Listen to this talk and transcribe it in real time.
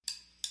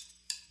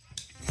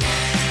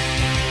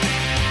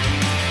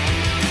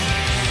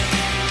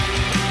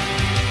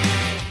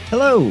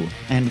Hello,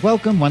 and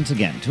welcome once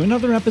again to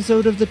another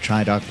episode of the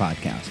TriDoc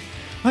Podcast.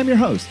 I'm your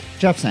host,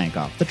 Jeff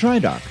Sankoff, the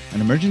TriDoc, an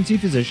emergency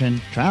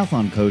physician,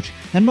 triathlon coach,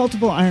 and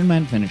multiple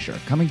Ironman finisher,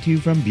 coming to you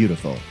from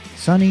beautiful,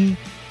 sunny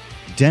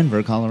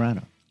Denver,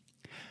 Colorado.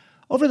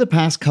 Over the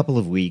past couple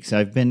of weeks,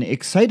 I've been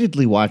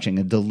excitedly watching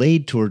a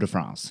delayed Tour de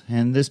France,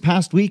 and this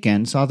past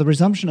weekend saw the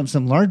resumption of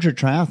some larger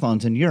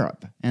triathlons in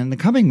Europe, and the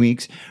coming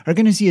weeks are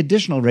going to see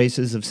additional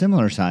races of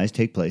similar size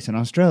take place in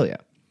Australia.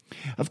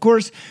 Of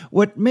course,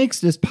 what makes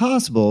this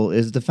possible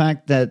is the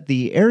fact that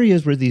the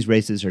areas where these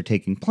races are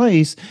taking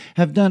place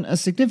have done a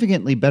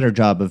significantly better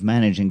job of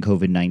managing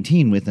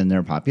COVID-19 within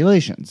their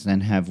populations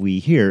than have we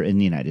here in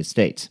the United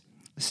States.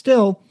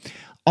 Still,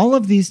 all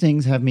of these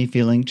things have me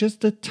feeling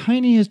just the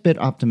tiniest bit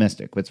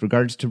optimistic with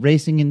regards to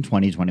racing in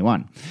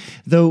 2021.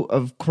 Though,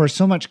 of course,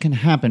 so much can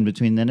happen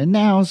between then and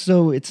now,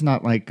 so it's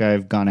not like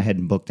I've gone ahead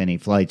and booked any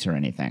flights or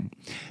anything.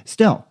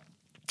 Still,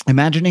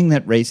 imagining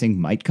that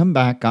racing might come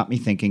back got me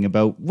thinking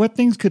about what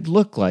things could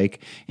look like,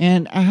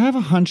 and I have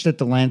a hunch that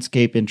the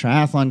landscape in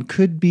triathlon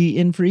could be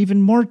in for even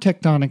more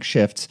tectonic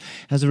shifts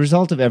as a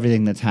result of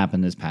everything that's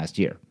happened this past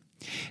year.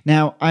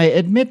 Now, I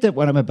admit that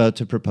what I'm about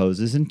to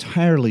propose is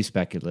entirely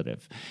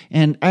speculative,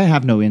 and I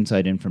have no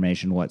inside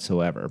information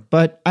whatsoever,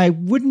 but I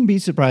wouldn't be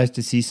surprised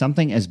to see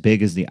something as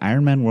big as the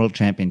Ironman World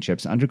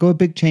Championships undergo a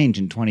big change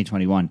in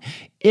 2021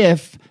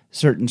 if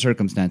certain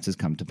circumstances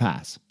come to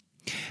pass.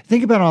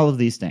 Think about all of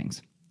these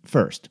things.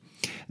 First,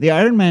 the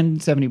Ironman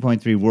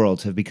 70.3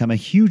 Worlds have become a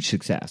huge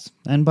success,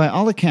 and by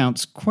all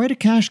accounts, quite a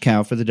cash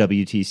cow for the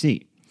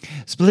WTC.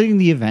 Splitting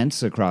the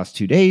events across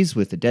 2 days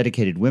with a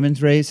dedicated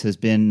women's race has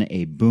been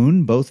a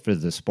boon both for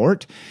the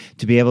sport,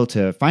 to be able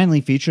to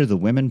finally feature the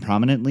women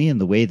prominently in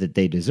the way that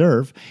they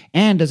deserve,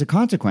 and as a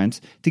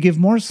consequence, to give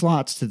more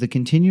slots to the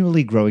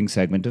continually growing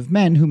segment of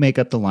men who make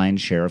up the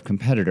lion's share of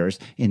competitors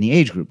in the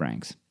age group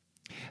ranks.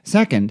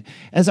 Second,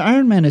 as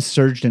Ironman has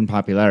surged in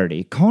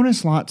popularity, Kona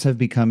slots have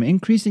become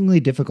increasingly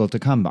difficult to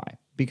come by,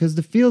 because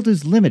the field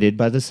is limited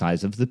by the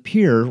size of the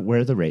pier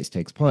where the race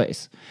takes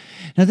place.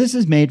 Now, this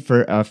has made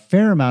for a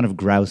fair amount of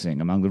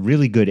grousing among the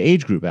really good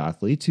age group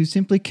athletes who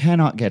simply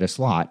cannot get a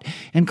slot,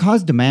 and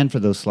caused demand for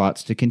those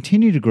slots to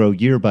continue to grow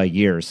year by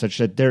year, such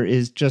that there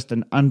is just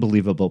an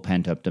unbelievable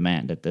pent-up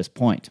demand at this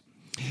point.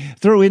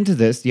 Throw into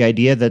this the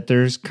idea that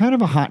there's kind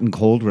of a hot and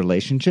cold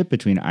relationship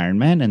between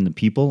Ironman and the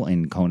people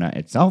in Kona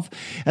itself,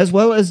 as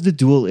well as the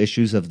dual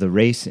issues of the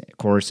race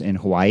course in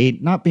Hawaii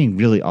not being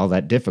really all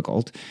that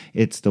difficult.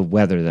 It's the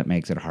weather that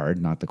makes it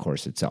hard, not the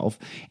course itself,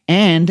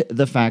 and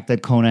the fact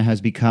that Kona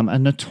has become a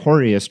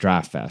notorious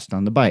draft fest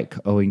on the bike,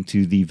 owing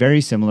to the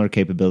very similar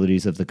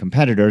capabilities of the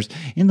competitors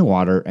in the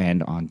water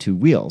and on two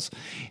wheels.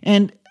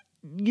 And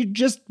you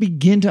just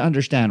begin to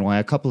understand why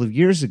a couple of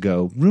years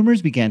ago,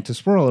 rumors began to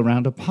swirl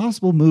around a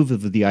possible move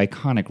of the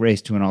iconic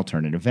race to an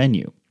alternative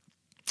venue.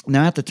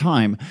 Now, at the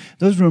time,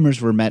 those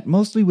rumors were met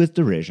mostly with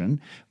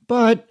derision,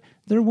 but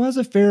there was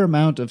a fair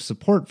amount of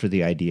support for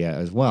the idea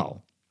as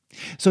well.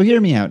 So hear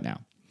me out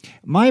now.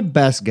 My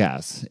best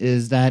guess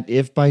is that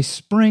if by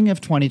spring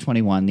of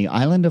 2021 the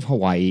island of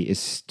Hawaii is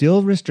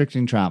still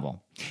restricting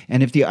travel,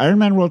 and if the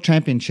Ironman World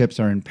Championships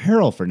are in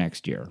peril for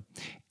next year,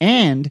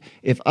 and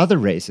if other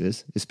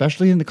races,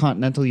 especially in the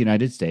continental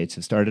United States,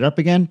 have started up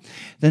again,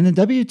 then the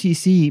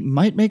WTC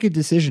might make a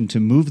decision to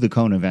move the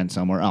Kona event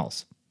somewhere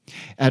else.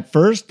 At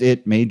first,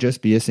 it may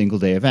just be a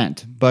single-day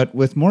event, but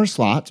with more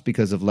slots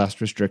because of less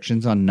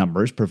restrictions on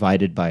numbers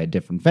provided by a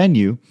different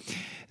venue,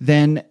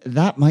 then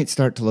that might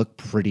start to look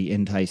pretty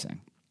enticing.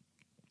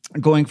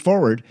 Going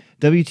forward,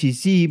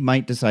 WTC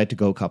might decide to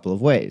go a couple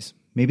of ways.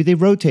 Maybe they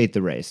rotate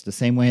the race the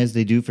same way as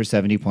they do for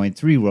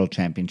 70.3 World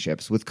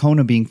Championships, with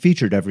Kona being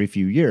featured every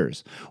few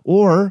years.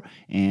 Or,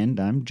 and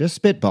I'm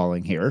just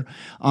spitballing here,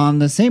 on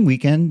the same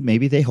weekend,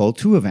 maybe they hold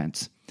two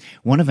events.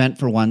 One event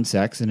for one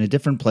sex in a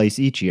different place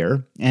each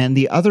year, and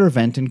the other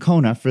event in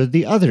Kona for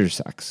the other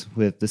sex,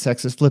 with the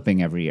sexes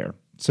flipping every year.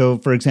 So,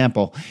 for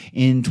example,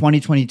 in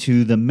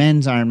 2022, the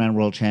men's Ironman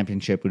World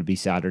Championship would be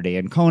Saturday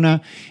in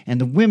Kona, and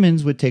the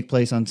women's would take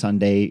place on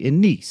Sunday in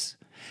Nice.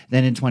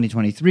 Then in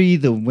 2023,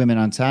 the women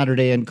on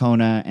Saturday in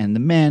Kona and the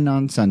men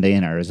on Sunday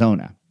in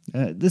Arizona.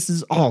 This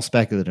is all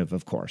speculative,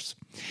 of course.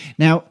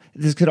 Now,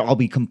 this could all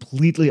be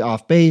completely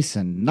off base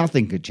and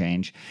nothing could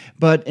change,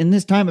 but in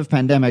this time of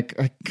pandemic,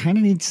 I kind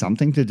of need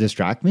something to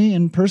distract me,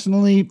 and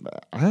personally,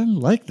 I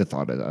like the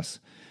thought of this.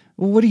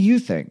 Well, what do you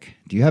think?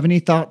 Do you have any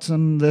thoughts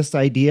on this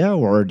idea,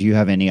 or do you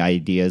have any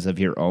ideas of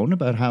your own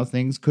about how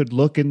things could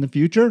look in the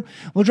future?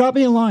 Well, drop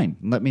me a line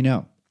and let me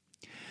know.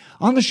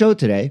 On the show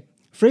today,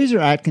 Fraser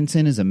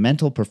Atkinson is a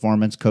mental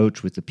performance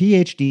coach with a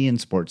PhD in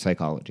sports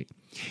psychology.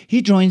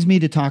 He joins me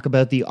to talk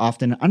about the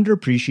often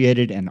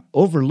underappreciated and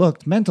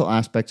overlooked mental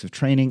aspects of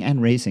training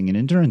and racing in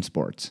endurance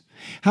sports.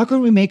 How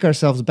can we make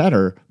ourselves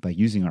better by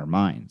using our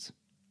minds?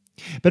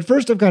 But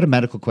first, I've got a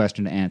medical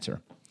question to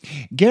answer.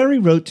 Gary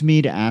wrote to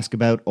me to ask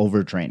about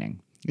overtraining.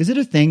 Is it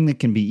a thing that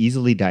can be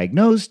easily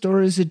diagnosed,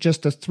 or is it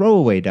just a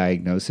throwaway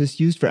diagnosis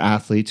used for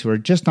athletes who are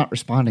just not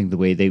responding the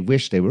way they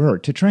wish they were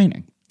to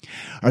training?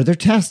 Are there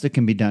tests that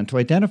can be done to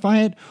identify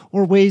it,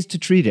 or ways to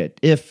treat it,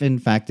 if in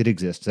fact it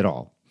exists at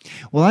all?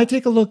 Well, I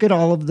take a look at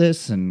all of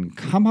this and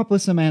come up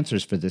with some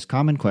answers for this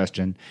common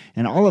question,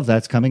 and all of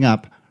that's coming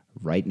up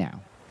right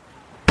now.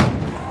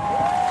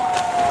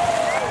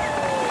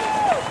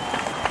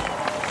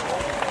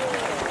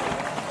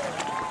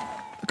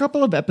 A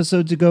couple of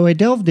episodes ago, I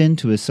delved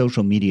into a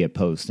social media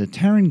post that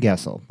Taran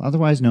Gessel,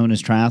 otherwise known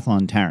as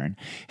Triathlon Taran,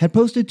 had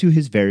posted to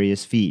his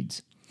various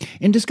feeds.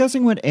 In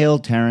discussing what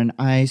ailed Taran,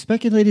 I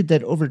speculated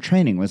that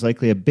overtraining was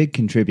likely a big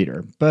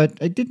contributor, but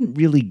I didn't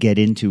really get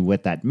into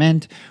what that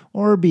meant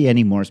or be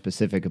any more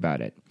specific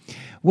about it.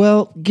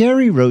 Well,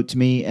 Gary wrote to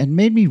me and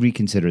made me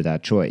reconsider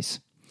that choice.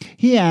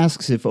 He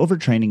asks if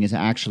overtraining is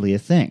actually a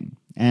thing,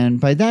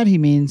 and by that he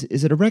means,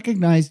 is it a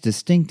recognized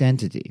distinct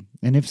entity?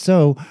 And if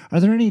so,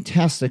 are there any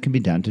tests that can be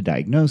done to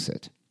diagnose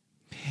it?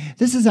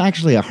 This is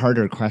actually a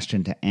harder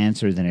question to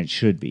answer than it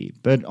should be,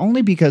 but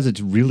only because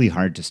it's really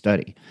hard to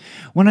study.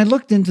 When I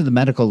looked into the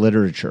medical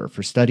literature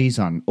for studies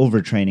on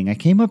overtraining, I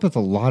came up with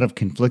a lot of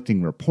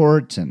conflicting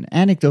reports and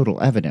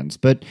anecdotal evidence,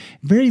 but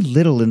very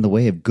little in the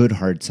way of good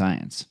hard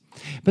science.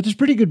 But there's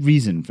pretty good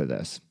reason for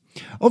this.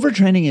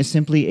 Overtraining is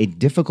simply a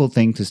difficult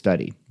thing to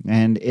study,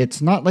 and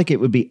it's not like it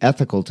would be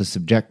ethical to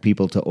subject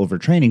people to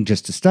overtraining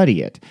just to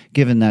study it,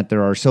 given that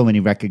there are so many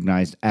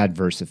recognized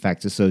adverse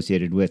effects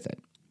associated with it.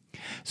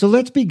 So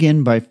let's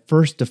begin by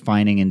first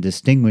defining and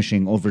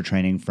distinguishing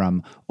overtraining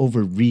from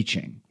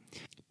overreaching.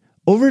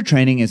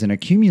 Overtraining is an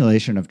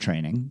accumulation of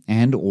training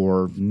and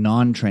or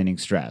non-training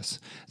stress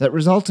that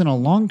results in a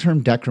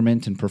long-term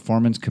decrement in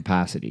performance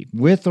capacity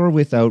with or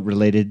without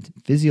related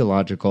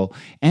physiological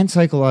and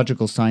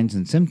psychological signs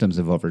and symptoms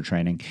of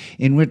overtraining,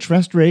 in which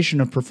restoration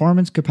of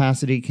performance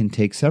capacity can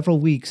take several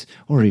weeks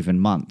or even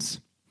months.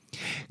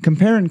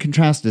 Compare and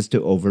contrast this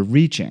to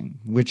overreaching,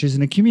 which is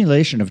an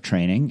accumulation of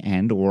training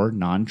and or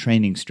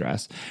non-training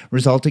stress,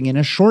 resulting in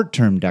a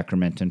short-term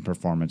decrement in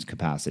performance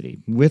capacity,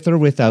 with or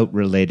without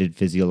related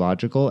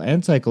physiological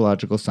and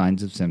psychological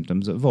signs of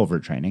symptoms of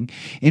overtraining,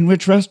 in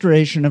which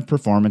restoration of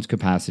performance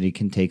capacity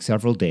can take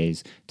several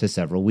days to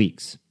several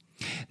weeks.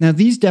 Now,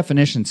 these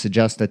definitions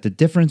suggest that the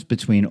difference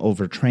between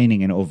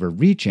overtraining and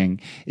overreaching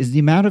is the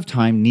amount of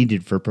time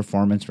needed for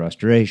performance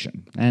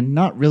restoration, and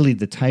not really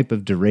the type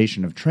of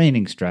duration of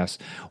training stress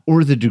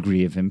or the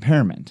degree of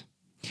impairment.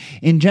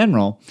 In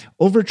general,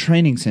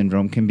 overtraining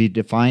syndrome can be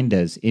defined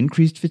as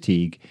increased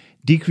fatigue,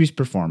 decreased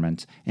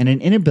performance, and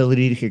an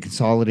inability to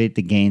consolidate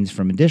the gains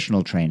from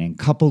additional training,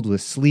 coupled with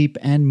sleep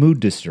and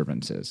mood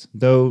disturbances,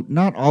 though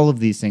not all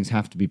of these things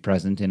have to be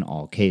present in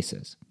all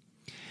cases.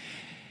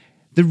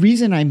 The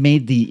reason I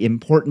made the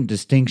important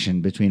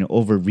distinction between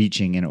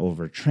overreaching and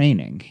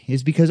overtraining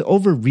is because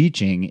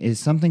overreaching is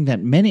something that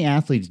many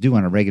athletes do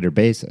on a regular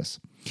basis.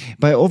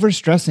 By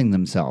overstressing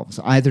themselves,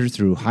 either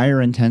through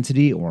higher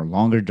intensity or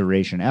longer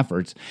duration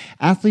efforts,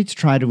 athletes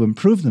try to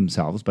improve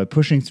themselves by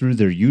pushing through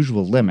their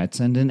usual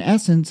limits and, in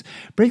essence,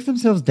 break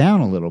themselves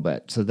down a little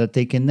bit so that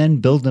they can then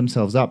build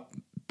themselves up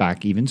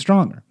back even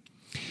stronger.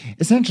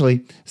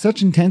 Essentially,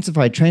 such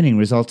intensified training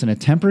results in a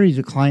temporary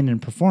decline in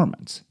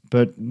performance.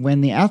 But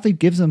when the athlete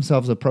gives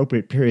themselves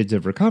appropriate periods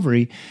of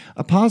recovery,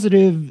 a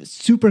positive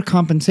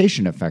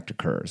supercompensation effect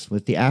occurs,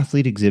 with the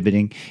athlete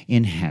exhibiting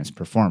enhanced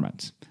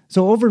performance.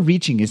 So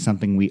overreaching is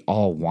something we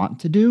all want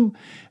to do,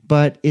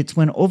 but it's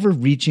when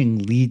overreaching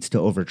leads to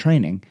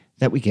overtraining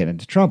that we get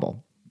into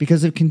trouble.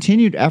 Because if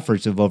continued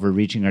efforts of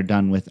overreaching are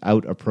done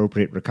without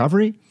appropriate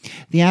recovery,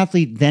 the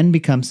athlete then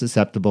becomes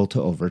susceptible to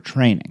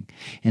overtraining,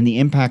 and the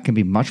impact can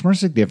be much more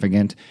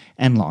significant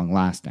and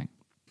long-lasting.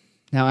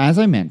 Now, as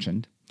I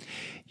mentioned,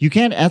 you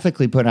can't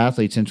ethically put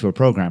athletes into a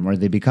program where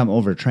they become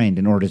overtrained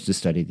in order to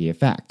study the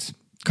effects.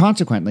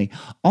 Consequently,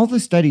 all the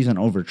studies on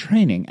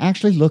overtraining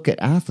actually look at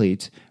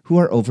athletes who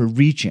are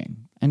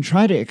overreaching and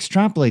try to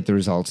extrapolate the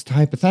results to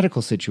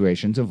hypothetical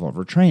situations of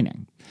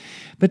overtraining.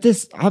 But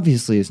this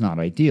obviously is not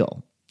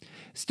ideal.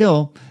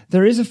 Still,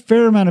 there is a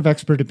fair amount of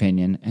expert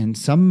opinion and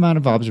some amount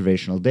of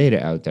observational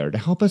data out there to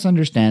help us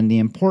understand the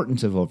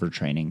importance of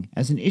overtraining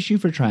as an issue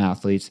for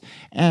triathletes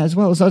as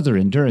well as other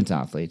endurance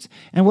athletes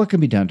and what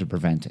can be done to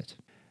prevent it.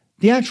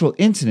 The actual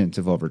incidence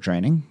of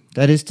overtraining,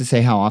 that is to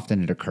say how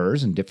often it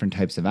occurs in different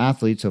types of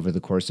athletes over the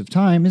course of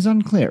time, is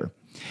unclear.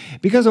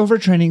 Because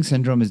overtraining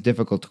syndrome is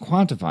difficult to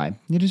quantify,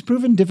 it is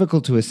proven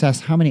difficult to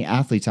assess how many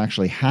athletes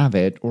actually have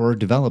it or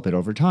develop it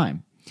over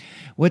time.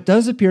 What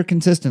does appear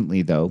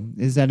consistently, though,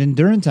 is that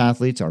endurance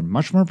athletes are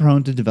much more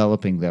prone to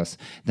developing this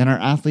than are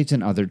athletes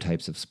in other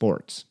types of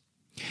sports.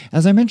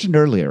 As I mentioned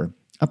earlier,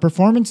 a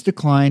performance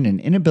decline and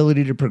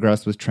inability to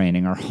progress with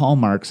training are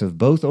hallmarks of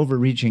both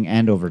overreaching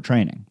and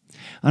overtraining.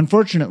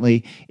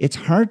 Unfortunately, it's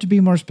hard to be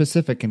more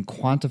specific and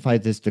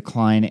quantify this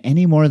decline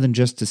any more than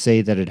just to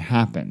say that it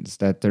happens,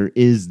 that there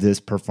is this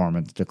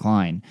performance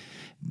decline.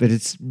 But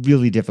it's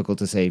really difficult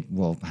to say,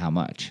 well, how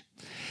much?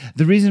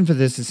 The reason for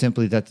this is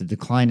simply that the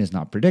decline is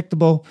not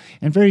predictable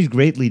and varies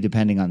greatly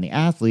depending on the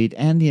athlete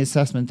and the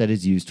assessment that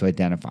is used to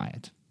identify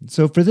it.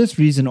 So for this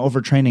reason,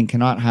 overtraining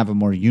cannot have a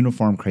more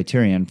uniform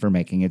criterion for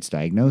making its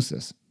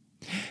diagnosis.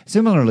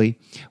 Similarly,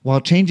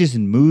 while changes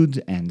in moods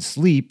and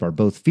sleep are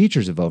both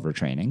features of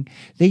overtraining,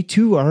 they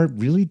too are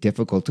really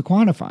difficult to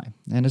quantify,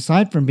 and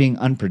aside from being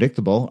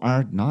unpredictable,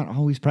 are not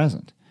always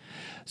present.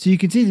 So you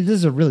can see that this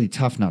is a really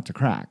tough nut to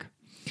crack.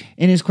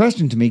 In his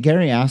question to me,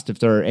 Gary asked if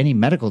there are any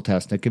medical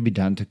tests that could be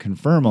done to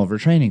confirm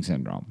overtraining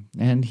syndrome,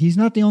 and he's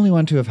not the only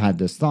one to have had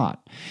this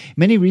thought.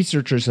 Many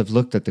researchers have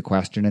looked at the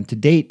question, and to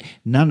date,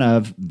 none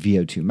of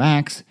VO2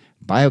 max,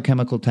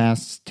 biochemical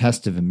tests,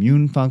 tests of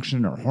immune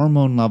function, or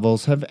hormone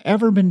levels have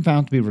ever been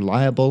found to be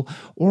reliable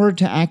or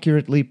to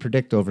accurately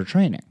predict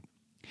overtraining.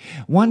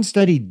 One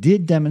study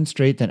did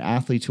demonstrate that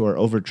athletes who are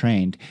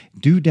overtrained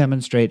do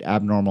demonstrate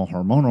abnormal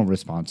hormonal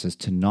responses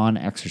to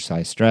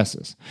non-exercise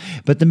stresses,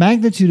 but the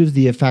magnitude of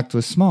the effect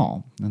was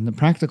small, and the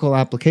practical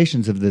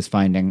applications of this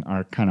finding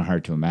are kind of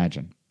hard to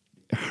imagine.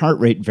 Heart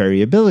rate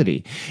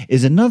variability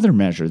is another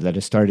measure that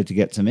has started to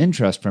get some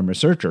interest from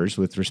researchers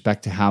with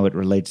respect to how it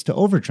relates to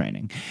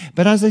overtraining.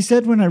 But as I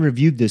said when I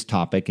reviewed this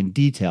topic in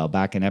detail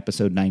back in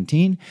episode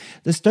 19,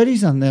 the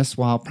studies on this,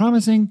 while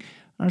promising,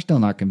 are still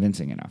not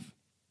convincing enough.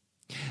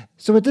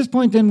 So at this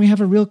point, then, we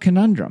have a real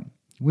conundrum.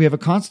 We have a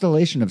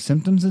constellation of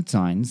symptoms and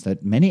signs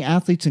that many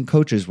athletes and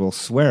coaches will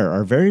swear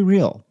are very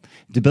real,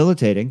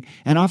 debilitating,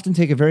 and often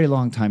take a very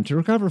long time to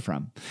recover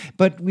from.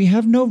 But we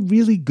have no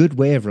really good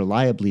way of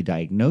reliably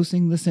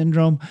diagnosing the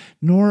syndrome,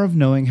 nor of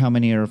knowing how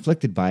many are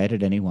afflicted by it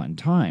at any one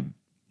time.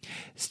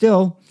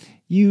 Still,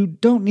 you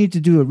don't need to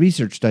do a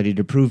research study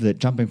to prove that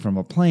jumping from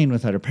a plane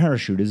without a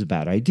parachute is a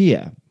bad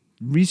idea.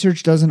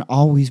 Research doesn't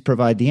always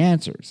provide the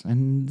answers,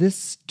 and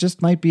this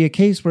just might be a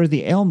case where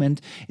the ailment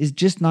is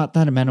just not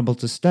that amenable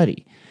to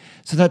study.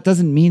 So that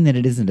doesn't mean that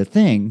it isn't a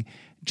thing,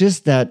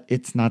 just that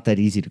it's not that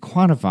easy to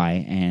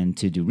quantify and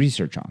to do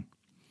research on.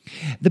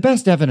 The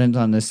best evidence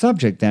on this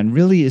subject, then,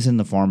 really is in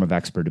the form of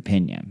expert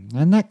opinion,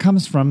 and that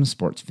comes from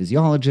sports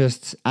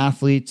physiologists,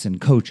 athletes, and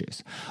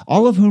coaches,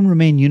 all of whom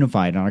remain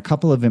unified on a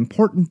couple of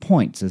important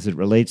points as it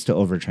relates to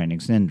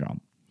overtraining syndrome.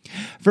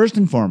 First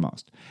and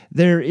foremost,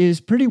 there is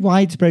pretty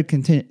widespread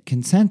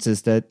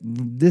consensus that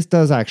this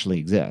does actually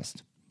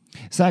exist.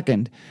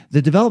 Second,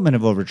 the development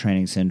of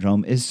overtraining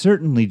syndrome is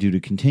certainly due to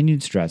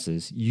continued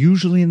stresses,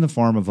 usually in the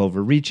form of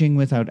overreaching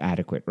without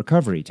adequate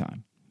recovery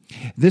time.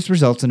 This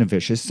results in a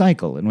vicious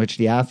cycle in which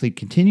the athlete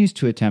continues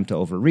to attempt to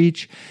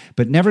overreach,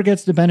 but never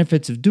gets the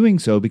benefits of doing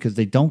so because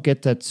they don't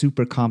get that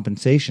super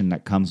compensation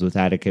that comes with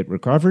adequate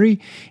recovery,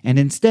 and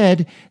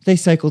instead, they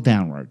cycle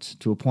downwards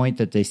to a point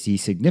that they see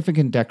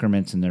significant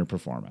decrements in their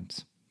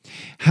performance.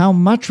 How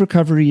much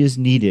recovery is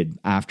needed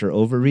after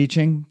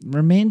overreaching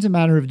remains a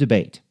matter of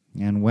debate,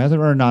 and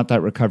whether or not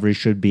that recovery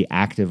should be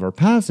active or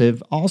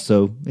passive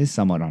also is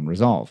somewhat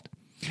unresolved.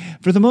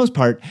 For the most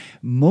part,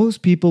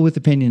 most people with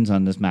opinions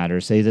on this matter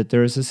say that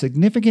there is a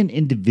significant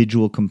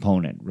individual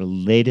component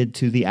related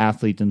to the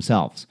athlete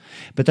themselves,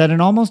 but that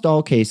in almost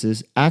all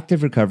cases,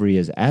 active recovery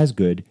is as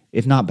good,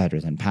 if not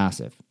better, than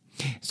passive.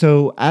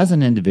 So as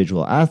an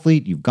individual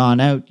athlete, you've gone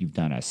out, you've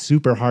done a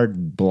super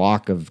hard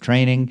block of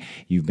training,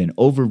 you've been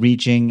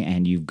overreaching,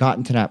 and you've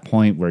gotten to that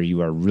point where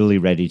you are really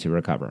ready to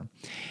recover.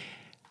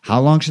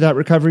 How long should that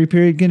recovery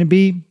period going to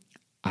be?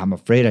 I'm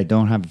afraid I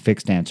don't have a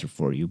fixed answer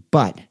for you,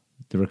 but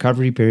the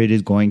recovery period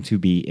is going to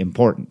be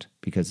important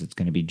because it's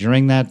going to be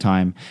during that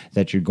time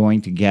that you're going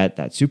to get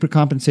that super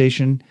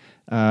compensation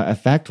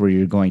effect where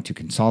you're going to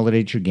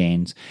consolidate your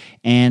gains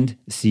and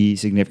see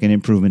significant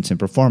improvements in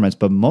performance,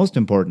 but most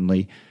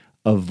importantly,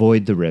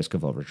 avoid the risk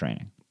of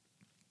overtraining.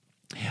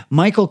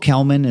 Michael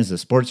Kelman is a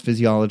sports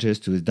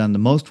physiologist who has done the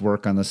most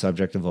work on the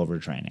subject of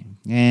overtraining,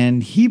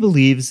 and he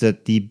believes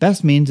that the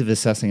best means of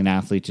assessing an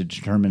athlete to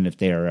determine if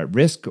they are at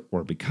risk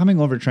or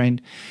becoming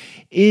overtrained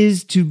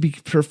is to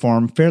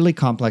perform fairly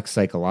complex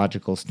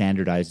psychological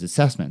standardized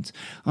assessments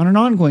on an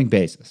ongoing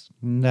basis,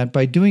 and that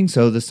by doing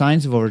so, the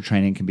signs of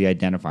overtraining can be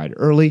identified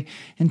early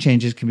and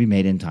changes can be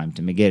made in time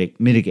to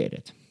mitigate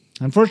it.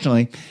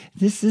 Unfortunately,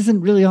 this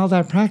isn't really all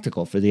that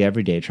practical for the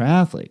everyday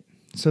triathlete.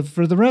 So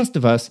for the rest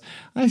of us,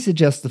 I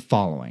suggest the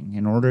following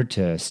in order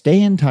to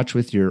stay in touch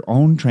with your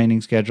own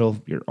training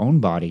schedule, your own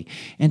body,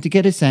 and to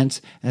get a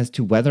sense as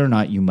to whether or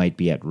not you might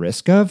be at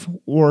risk of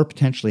or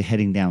potentially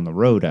heading down the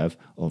road of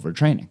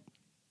overtraining.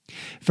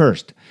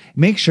 First,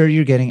 make sure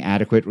you're getting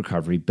adequate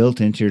recovery built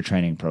into your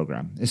training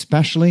program,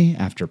 especially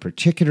after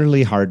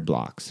particularly hard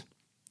blocks.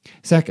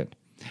 Second,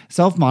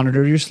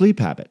 self-monitor your sleep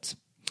habits.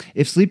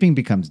 If sleeping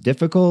becomes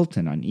difficult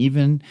and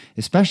uneven,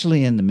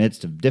 especially in the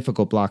midst of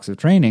difficult blocks of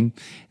training,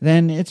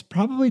 then it's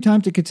probably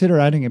time to consider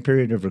adding a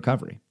period of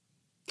recovery.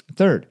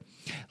 Third,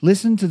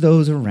 listen to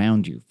those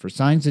around you for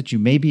signs that you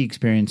may be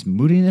experiencing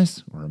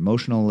moodiness or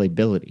emotional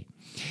lability.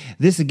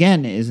 This,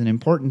 again, is an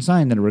important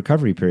sign that a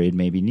recovery period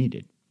may be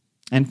needed.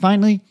 And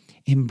finally,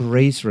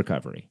 embrace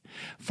recovery.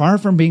 Far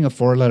from being a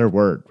four-letter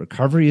word,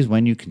 recovery is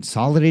when you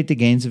consolidate the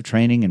gains of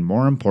training and,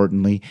 more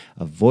importantly,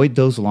 avoid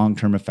those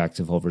long-term effects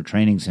of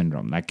overtraining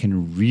syndrome that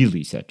can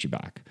really set you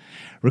back.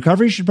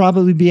 Recovery should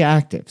probably be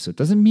active, so it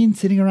doesn't mean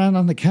sitting around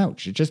on the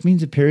couch. It just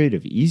means a period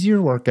of easier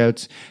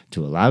workouts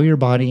to allow your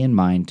body and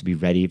mind to be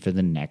ready for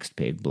the next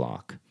big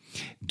block.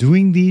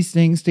 Doing these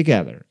things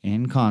together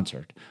in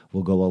concert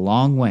will go a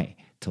long way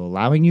to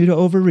allowing you to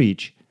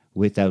overreach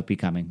without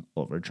becoming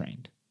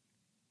overtrained.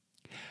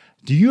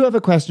 Do you have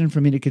a question for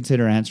me to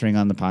consider answering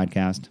on the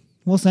podcast?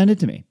 Well, send it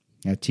to me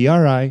at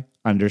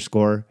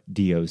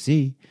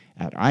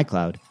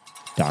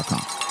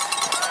tri_doc@icloud.com.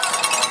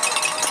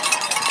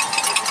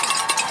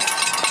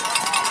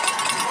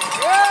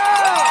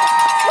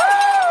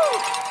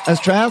 As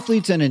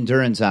triathletes and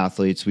endurance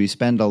athletes, we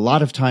spend a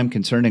lot of time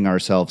concerning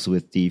ourselves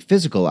with the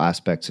physical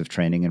aspects of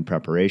training and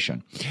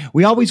preparation.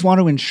 We always want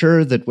to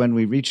ensure that when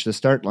we reach the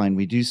start line,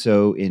 we do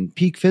so in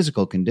peak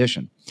physical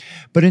condition.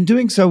 But in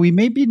doing so, we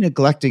may be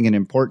neglecting an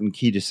important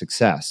key to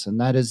success, and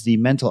that is the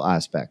mental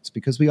aspects,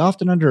 because we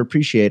often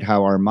underappreciate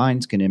how our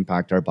minds can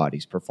impact our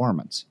body's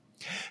performance.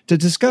 To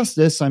discuss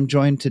this, I'm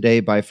joined today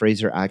by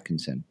Fraser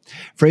Atkinson.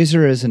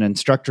 Fraser is an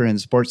instructor in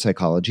sports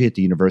psychology at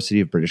the University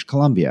of British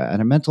Columbia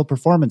and a mental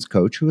performance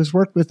coach who has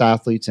worked with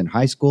athletes in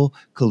high school,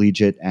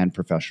 collegiate, and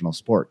professional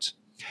sports.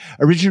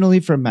 Originally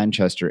from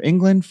Manchester,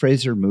 England,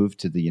 Fraser moved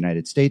to the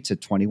United States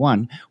at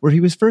 21, where he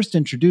was first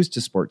introduced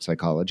to sports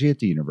psychology at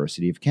the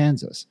University of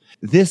Kansas.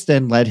 This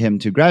then led him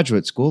to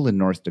graduate school in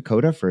North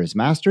Dakota for his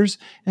master's,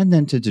 and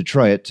then to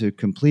Detroit to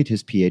complete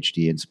his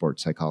PhD in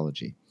sports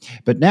psychology.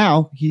 But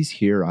now he's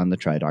here on the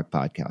TriDoc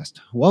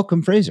podcast.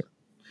 Welcome, Fraser.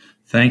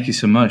 Thank you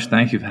so much.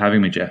 Thank you for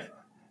having me, Jeff.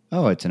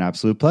 Oh, it's an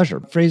absolute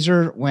pleasure.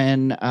 Fraser,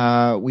 when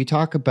we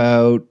talk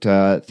about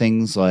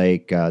things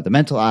like the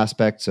mental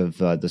aspects of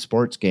the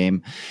sports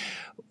game,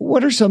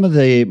 what are some of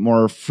the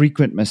more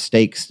frequent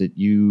mistakes that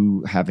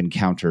you have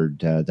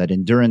encountered that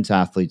endurance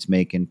athletes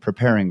make in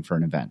preparing for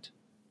an event?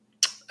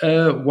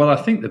 Well, I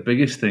think the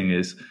biggest thing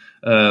is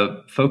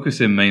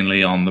focusing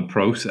mainly on the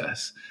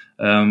process.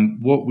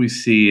 What we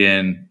see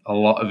in a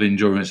lot of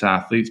endurance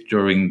athletes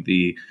during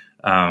the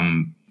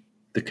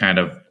kind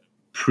of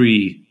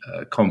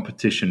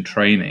pre-competition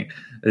training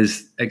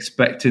is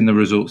expecting the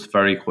results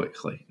very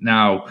quickly.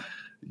 Now,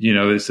 you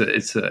know, it's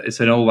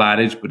an old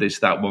adage, but it's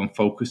that one: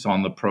 focus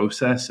on the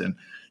process and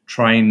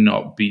try and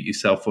not beat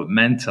yourself up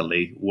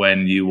mentally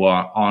when you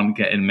aren't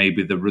getting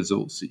maybe the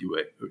results that you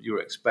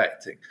were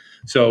expecting.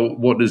 So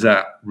what does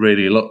that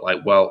really look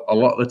like? Well, a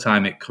lot of the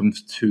time it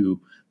comes to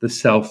the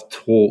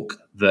self-talk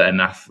that an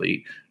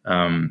athlete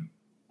kind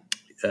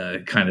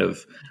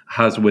of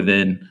has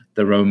within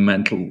their own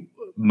mental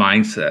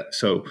mindset.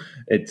 So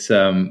it's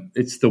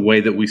the way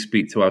that we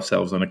speak to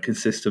ourselves on a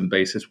consistent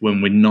basis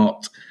when we're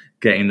not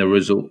getting the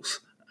results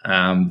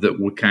that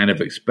we're kind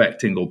of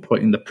expecting, or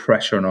putting the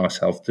pressure on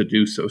ourselves to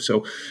do so.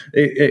 So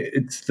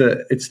it's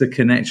the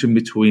connection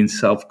between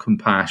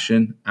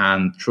self-compassion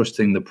and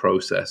trusting the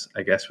process.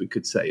 I guess we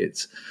could say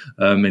it's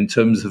in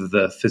terms of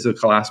the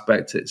physical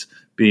aspect, it's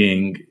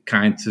being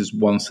kind to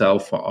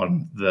oneself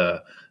on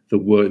the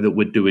work that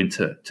we're doing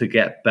to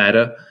get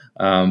better.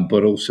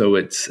 But also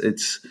it's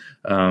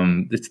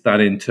that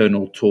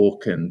internal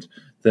talk and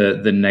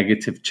the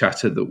negative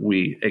chatter that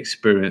we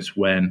experience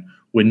when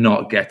we're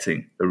not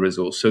getting the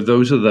results. So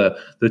those are the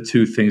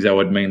two things I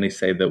would mainly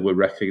say that we're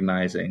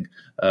recognizing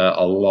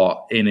a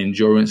lot in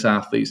endurance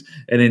athletes.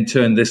 And in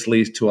turn, this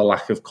leads to a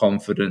lack of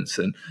confidence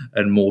and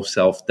more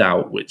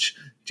self-doubt, which,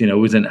 you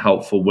know, isn't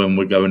helpful when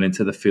we're going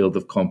into the field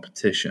of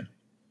competition.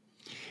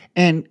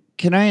 And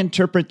can I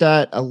interpret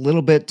that a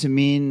little bit to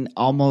mean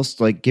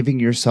almost like giving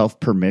yourself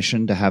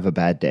permission to have a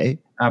bad day?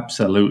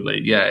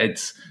 Absolutely. Yeah,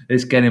 it's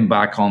getting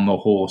back on the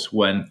horse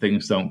when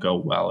things don't go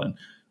well. And,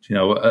 you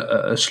know,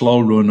 a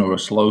slow run or a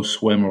slow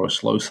swim or a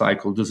slow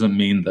cycle doesn't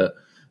mean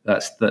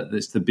that's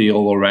the be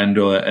all or end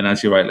all. And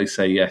as you rightly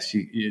say, yes,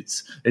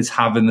 it's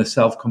having the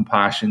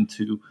self-compassion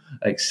to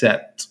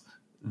accept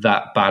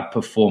that bad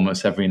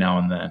performance every now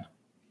and then.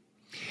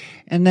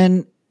 And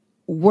then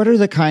what are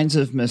the kinds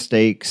of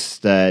mistakes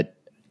that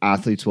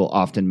athletes will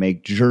often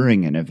make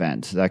during an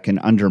event that can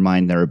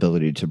undermine their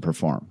ability to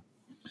perform?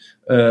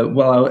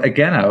 Well,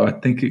 again, I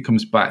think it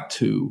comes back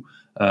to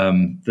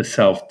the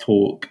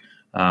self-talk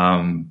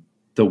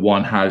that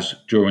one has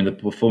during the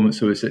performance.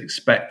 So it's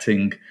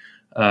expecting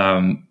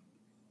a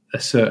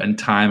certain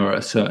time or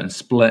a certain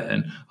split,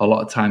 and a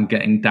lot of time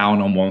getting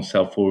down on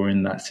oneself or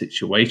in that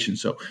situation.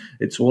 So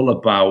it's all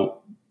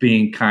about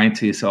being kind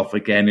to yourself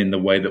again in the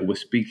way that we're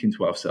speaking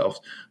to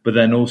ourselves, but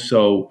then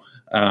also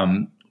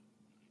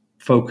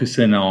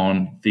focusing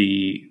on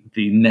the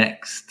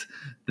next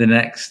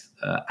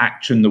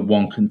action that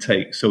one can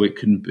take. So it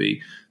can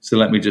be, so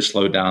let me just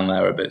slow down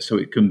there a bit. So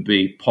it can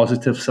be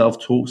positive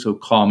self-talk, so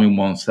calming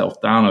oneself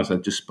down, as I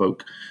just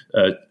spoke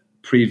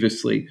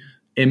previously.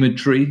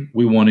 Imagery,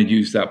 we want to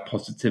use that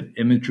positive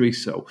imagery.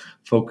 So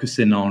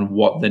focusing on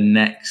what the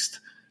next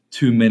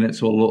 2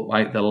 minutes will look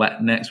like, the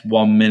next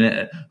 1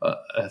 minute.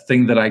 A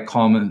thing that I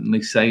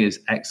commonly say is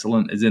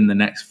excellent is in the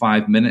next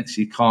 5 minutes.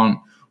 You can't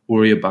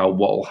worry about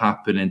what will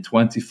happen in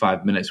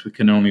 25 minutes. We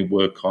can only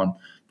work on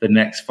the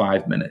next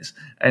 5 minutes.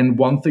 And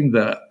one thing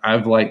that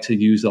I've liked to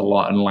use a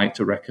lot and like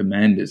to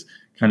recommend is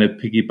kind of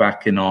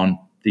piggybacking on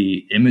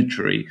the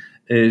imagery,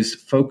 is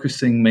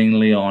focusing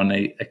mainly on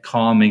a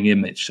calming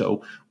image.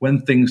 So when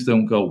things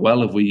don't go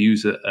well, if we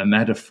use a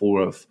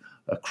metaphor of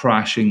a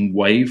crashing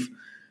wave.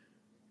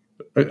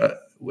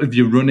 If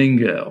you're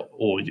running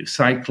or you're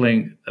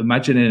cycling,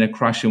 imagining a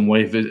crashing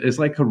wave is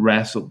like a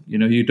wrestle.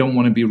 You don't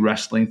want to be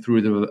wrestling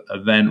through the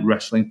event,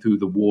 wrestling through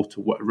the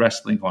water,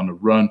 wrestling on a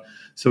run.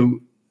 So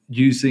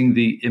using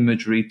the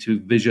imagery to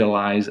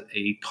visualize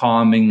a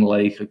calming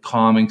lake, a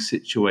calming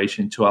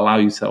situation to allow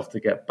yourself to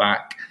get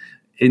back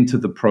into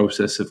the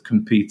process of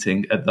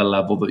competing at the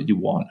level that you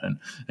want,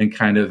 and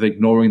kind of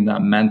ignoring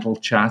that mental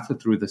chatter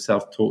through the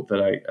self-talk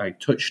that I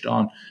touched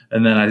on.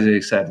 And then, as I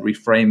said,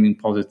 reframing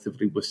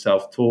positively with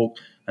self-talk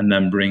and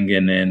then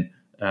bringing in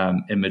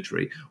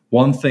imagery.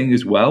 One thing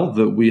as well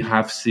that we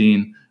have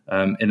seen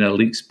in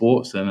elite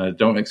sports, and I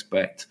don't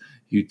expect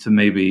you to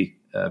maybe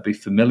be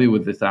familiar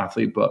with this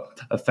athlete,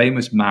 but a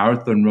famous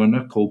marathon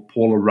runner called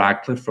Paula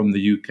Radcliffe from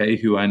the UK,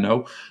 who I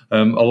know,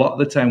 a lot of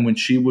the time when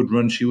she would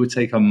run, she would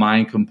take her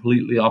mind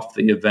completely off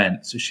the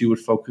event. So she would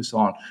focus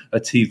on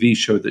a TV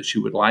show that she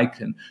would like,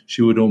 and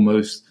she would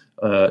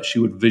she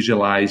would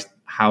visualize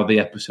how the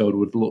episode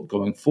would look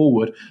going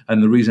forward.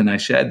 And the reason I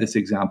shared this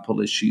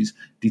example is she's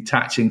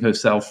detaching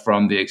herself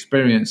from the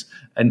experience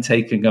and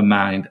taking her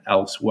mind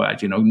elsewhere,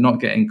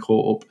 not getting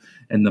caught up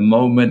in the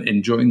moment,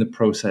 enjoying the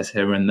process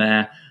here and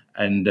there.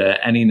 And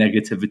any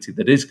negativity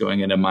that is going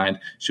in her mind,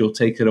 she'll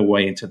take it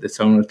away into this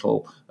own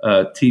little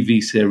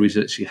TV series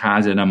that she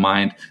has in her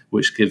mind,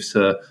 which gives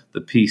her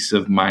the peace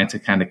of mind to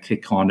kind of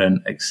kick on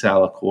and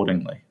excel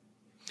accordingly.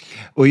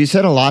 Well, you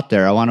said a lot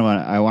there. I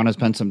want to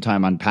spend some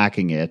time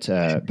unpacking it.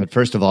 But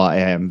first of all, I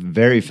am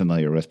very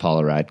familiar with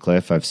Paula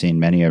Radcliffe. I've seen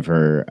many of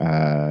her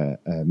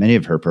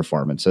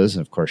performances.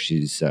 Of course,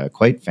 she's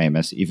quite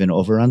famous, even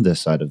over on this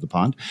side of the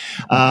pond.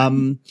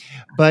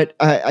 But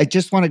I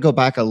just want to go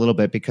back a little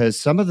bit, because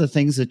some of the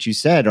things that you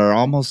said are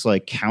almost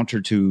like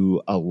counter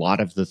to a lot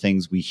of the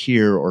things we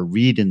hear or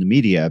read in the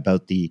media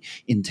about the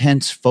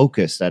intense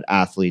focus that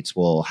athletes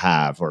will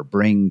have or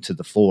bring to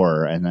the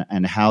fore,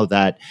 and how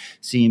that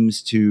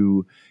seems to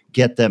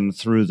get them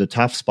through the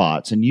tough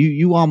spots. And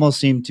you almost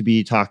seem to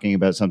be talking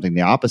about something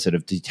the opposite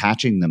of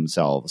detaching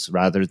themselves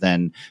rather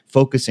than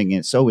focusing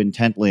it so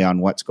intently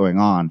on what's going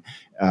on,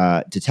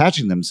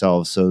 detaching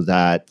themselves so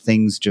that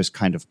things just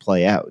kind of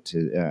play out.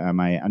 Am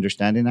I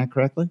understanding that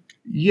correctly?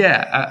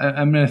 Yeah.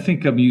 I mean, I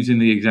think I'm using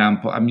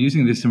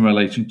this in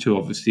relation to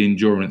obviously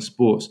endurance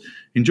sports.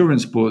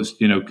 Endurance sports,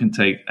 can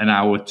take an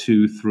hour,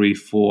 2, 3,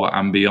 4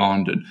 and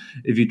beyond. And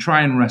if you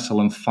try and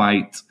wrestle and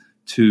fight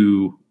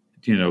to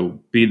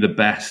be the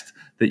best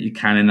that you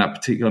can in that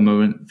particular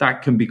moment,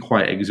 that can be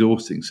quite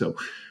exhausting. So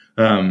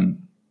the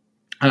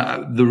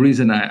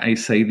reason I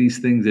say these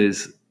things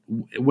is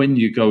when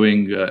you're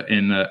going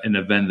in an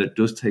event that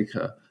does take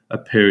a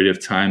period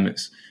of time,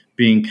 it's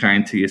being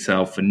kind to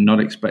yourself and not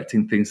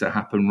expecting things to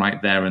happen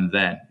right there and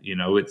then.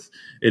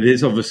 It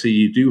is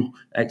obviously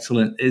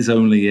excellent is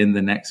only in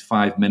the next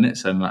 5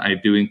 minutes. And I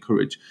do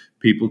encourage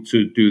people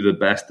to do the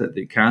best that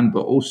they can, but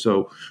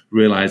also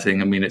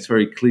realizing, it's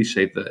very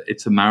cliche that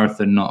it's a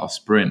marathon, not a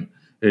sprint,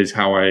 is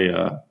how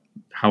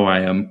I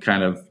am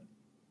kind of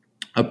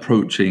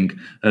approaching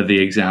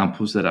the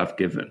examples that I've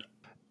given.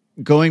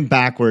 Going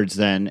backwards,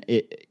 then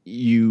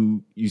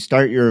you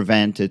start your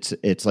event.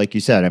 It's like you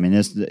said.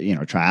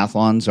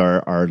 Triathlons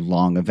are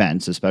long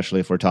events, especially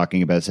if we're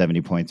talking about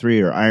 70.3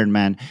 or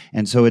Ironman.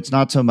 And so it's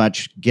not so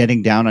much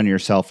getting down on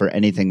yourself for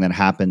anything that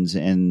happens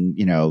in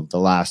the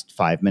last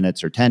 5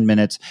 minutes or 10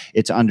 minutes.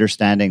 It's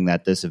understanding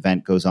that this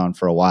event goes on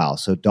for a while.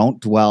 So don't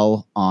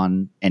dwell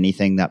on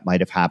anything that might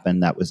have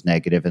happened that was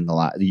negative in the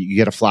last. You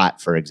get a flat,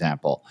 for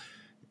example.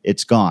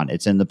 It's gone.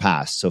 It's in the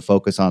past. So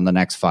focus on the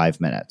next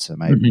 5 minutes.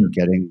 Am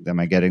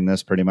I getting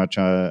this pretty much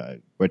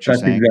what you're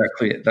saying?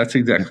 Exactly it. That's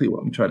exactly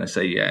what I'm trying to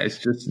say. Yeah. It's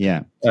just,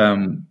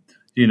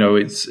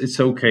 it's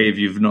okay if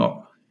you've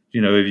not,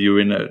 if you're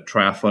in a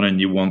triathlon and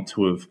you want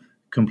to have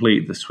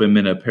completed the swim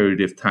in a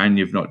period of time,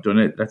 you've not done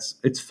it.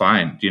 It's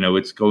fine.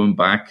 It's going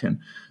back and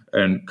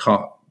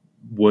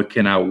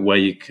working out where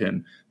you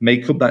can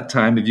make up that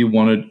time if you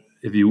wanted,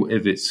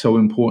 if it's so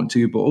important to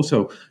you, but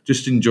also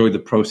just enjoy the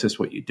process,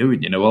 what you're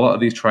doing. A lot of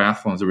these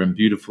triathlons are in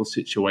beautiful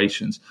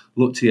situations.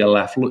 Look to your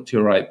left, look to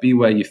your right, be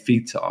where your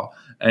feet are,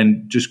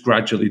 and just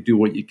gradually do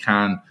what you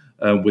can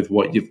with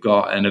what you've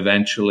got. And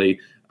eventually,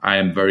 I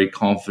am very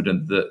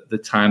confident that the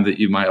time that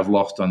you might have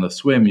lost on the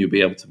swim, you'll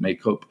be able to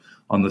make up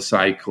on the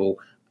cycle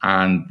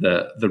and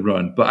the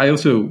run. But I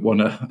also want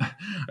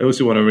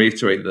to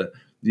reiterate that,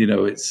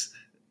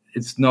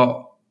 it's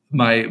not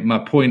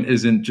my point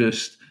isn't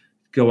just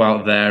go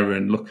out there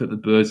and look at the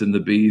birds and the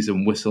bees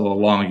and whistle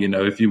along.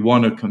 If you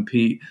want to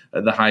compete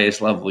at the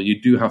highest level,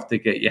 you do have to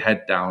get your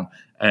head down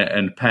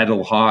and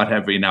pedal hard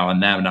every now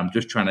and then. And I'm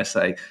just trying to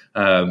say,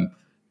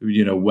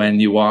 when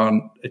you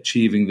aren't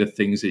achieving the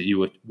things that you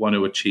would want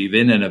to achieve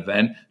in an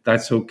event,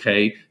 that's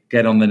okay.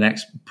 Get on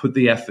put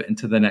the effort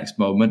into the next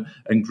moment,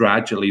 and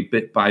gradually,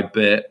 bit by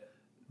bit,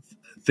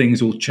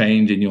 things will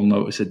change and you'll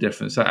notice a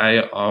difference. I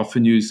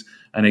often use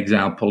an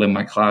example in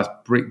my class: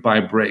 brick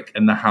by brick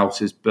and the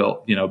house is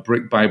built.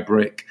 Brick by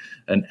brick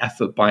and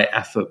effort by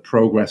effort,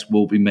 progress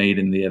will be made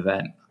in the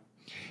event.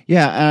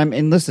 Yeah,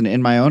 and listen,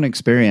 in my own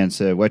experience,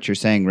 what you're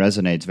saying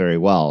resonates very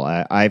well.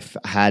 I've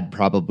had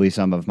probably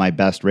some of my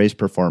best race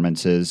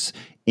performances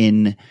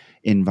in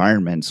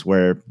environments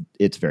where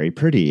it's very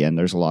pretty and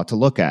there's a lot to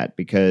look at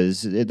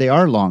because they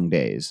are long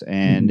days.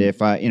 And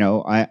if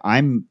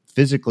I'm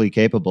physically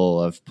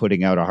capable of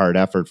putting out a hard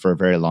effort for a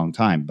very long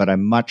time, but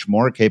I'm much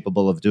more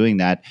capable of doing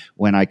that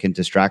when I can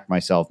distract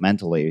myself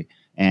mentally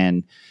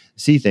and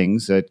see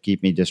things that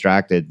keep me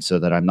distracted so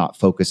that I'm not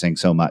focusing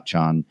so much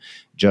on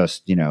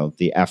just,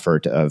 the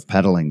effort of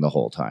pedaling the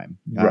whole time.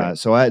 Right.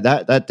 So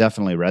that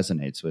definitely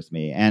resonates with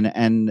me.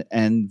 And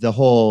the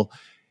whole,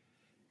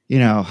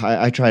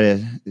 I try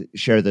to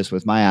share this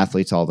with my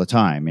athletes all the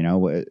time.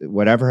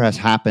 Whatever has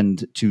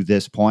happened to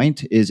this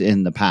point is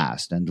in the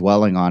past, and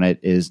dwelling on it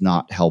is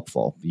not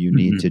helpful. You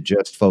need to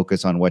just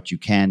focus on what you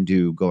can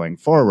do going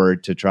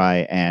forward to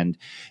try and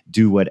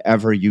do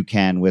whatever you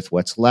can with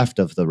what's left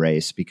of the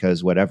race,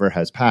 because whatever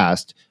has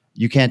passed,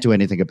 you can't do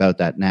anything about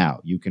that now.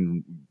 You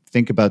can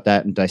think about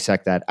that and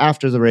dissect that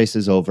after the race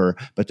is over,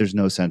 but there's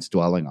no sense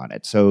dwelling on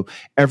it. So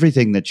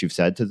everything that you've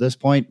said to this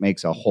point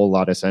makes a whole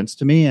lot of sense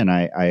to me. And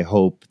I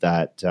hope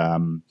that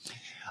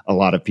a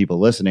lot of people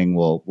listening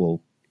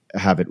will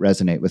have it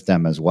resonate with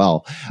them as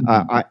well.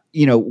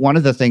 One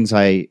of the things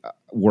I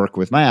work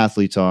with my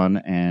athletes on,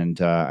 and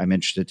I'm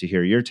interested to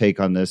hear your take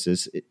on this,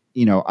 is,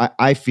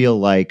 I feel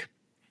like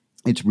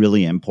it's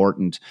really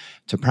important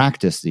to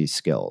practice these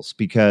skills,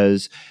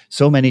 because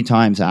so many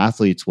times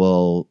athletes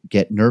will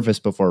get nervous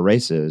before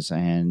races.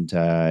 And,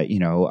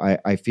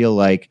 I feel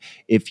like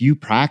if you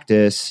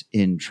practice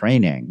in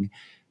training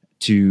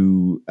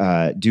to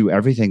do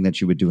everything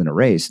that you would do in a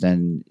race,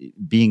 then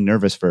being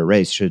nervous for a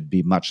race should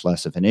be much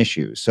less of an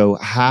issue. So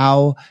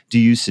how do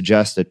you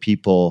suggest that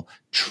people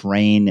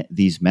train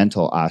these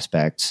mental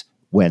aspects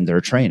when they're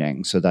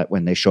training so that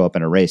when they show up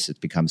in a race, it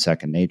becomes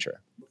second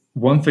nature?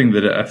 One thing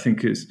that I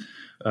think is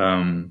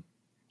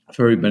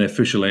very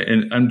beneficial,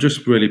 and I'm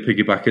just really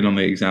piggybacking on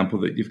the example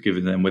that you've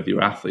given them with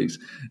your athletes,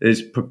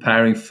 is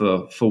preparing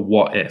for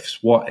what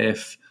ifs. What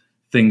if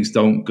things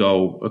don't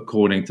go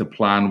according to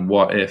plan?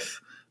 What if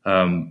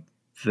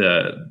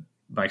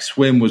my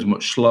swim was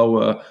much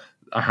slower?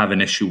 I have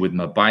an issue with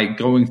my bike.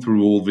 Going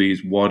through all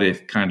these what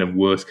if kind of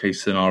worst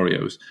case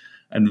scenarios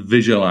and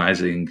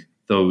visualizing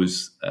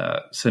those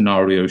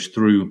scenarios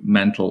through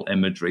mental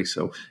imagery.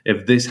 So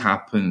if this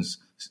happens,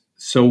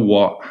 so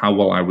what? How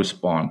will I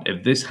respond?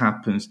 If this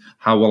happens,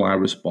 how will I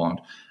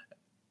respond?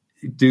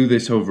 Do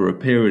this over a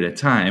period of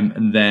time.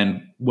 And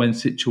then when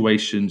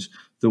situations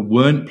that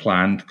weren't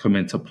planned come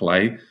into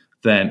play,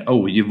 then,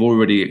 you've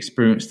already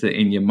experienced it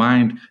in your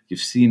mind. You've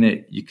seen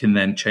it. You can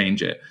then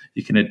change it.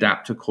 You can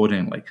adapt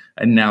accordingly.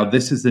 And now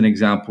this is an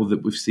example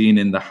that we've seen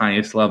in the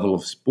highest level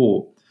of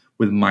sport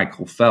with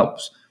Michael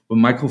Phelps.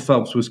 When Michael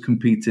Phelps was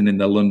competing in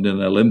the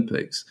London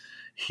Olympics,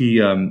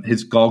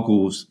 his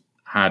goggles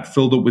had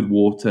filled up with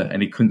water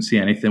and he couldn't see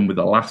anything with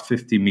the last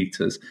 50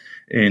 meters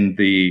in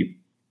the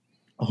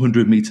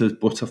 100 meters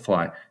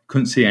butterfly.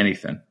 Couldn't see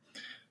anything.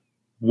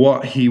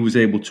 What he was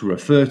able to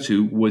refer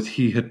to was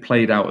he had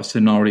played out a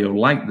scenario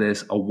like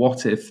this, a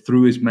what if,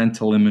 through his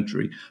mental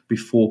imagery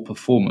before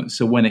performance.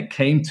 So when it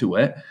came to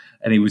it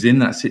and he was in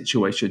that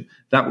situation,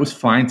 that was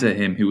fine to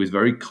him. He was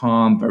very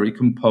calm, very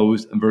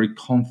composed, and very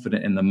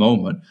confident in the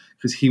moment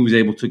because he was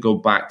able to go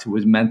back to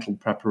his mental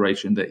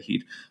preparation that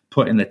he'd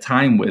put in the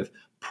time with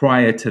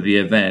prior to the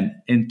event.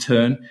 In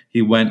turn,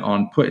 he went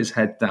on, put his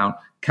head down,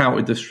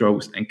 counted the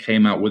strokes, and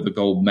came out with a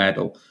gold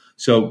medal.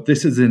 So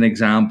this is an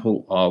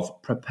example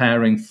of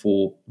preparing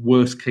for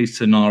worst case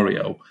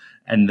scenario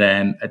and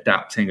then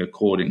adapting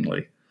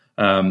accordingly.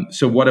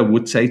 So what I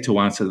would say to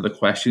answer the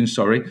question,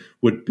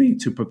 would be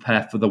to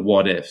prepare for the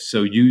what if.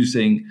 So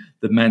using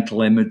the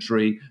mental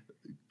imagery,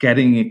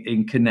 getting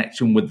in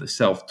connection with the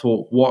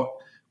self-talk.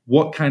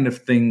 What kind of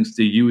things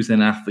do you as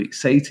an athlete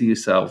say to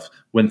yourself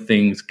when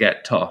things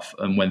get tough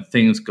and when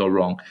things go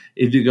wrong?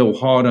 If you go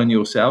hard on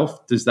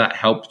yourself, does that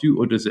help you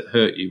or does it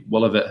hurt you?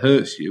 Well, if it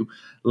hurts you,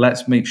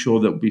 let's make sure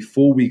that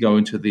before we go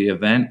into the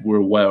event,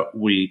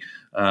 we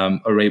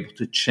are able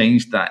to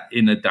change that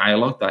inner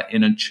dialogue, that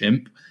inner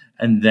chimp,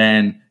 and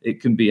then it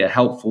can be a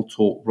helpful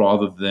talk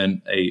rather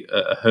than a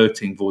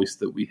hurting voice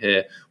that we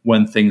hear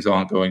when things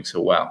aren't going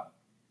so well.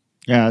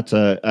 Yeah, it's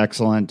an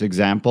excellent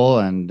example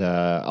and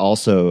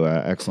also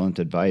excellent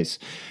advice.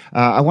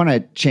 I want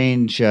to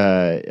change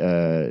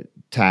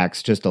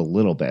tacks just a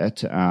little bit.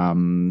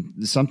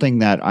 Something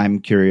that I'm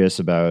curious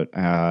about,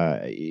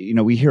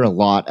 we hear a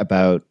lot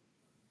about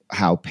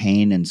how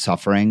pain and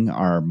suffering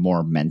are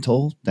more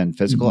mental than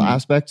physical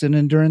aspects in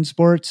endurance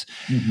sports.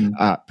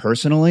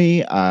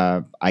 Personally,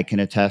 I can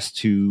attest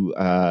to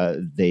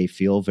they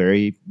feel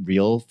very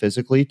real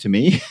physically to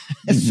me,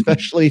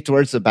 especially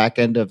towards the back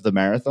end of the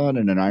marathon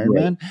and an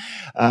Ironman.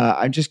 Right.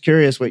 I'm just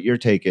curious what your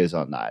take is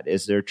on that.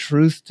 Is there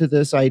truth to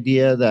this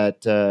idea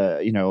that,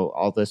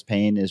 all this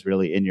pain is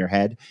really in your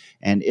head?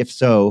 And if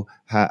so,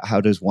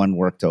 how does one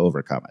work to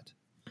overcome it?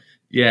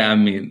 Yeah, I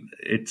mean,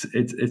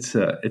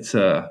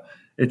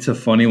 it's a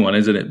funny one,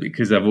 isn't it?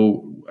 Because I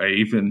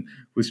even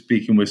was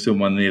speaking with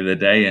someone the other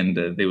day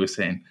and they were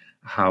saying,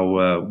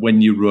 how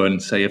when you run,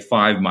 say, a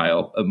 5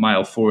 mile, at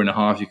mile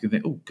 4.5, you can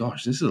think, oh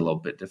gosh, this is a little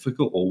bit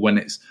difficult. Or when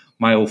it's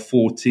mile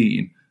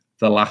 14,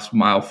 the last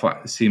mile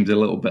seems a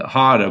little bit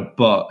harder,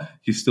 but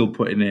you're still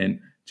putting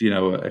in,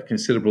 a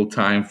considerable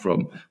time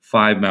from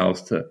 5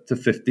 miles to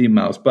 15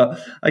 miles. But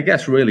I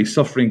guess really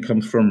suffering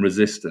comes from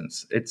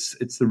resistance.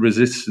 It's the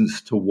resistance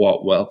to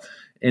what? Well,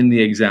 in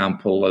the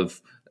example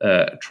of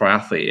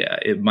triathlete,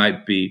 it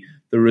might be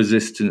the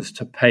resistance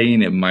to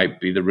pain. It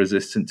might be the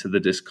resistance to the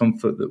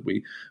discomfort that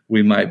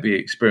we might be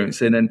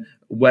experiencing. And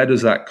where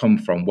does that come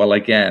from? Well,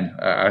 again,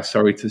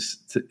 sorry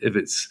if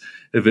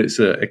it's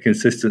a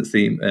consistent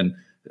theme and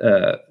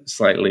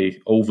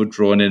slightly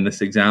overdrawn in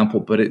this example,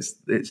 but it's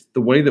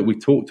the way that we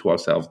talk to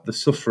ourselves. The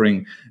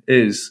suffering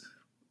is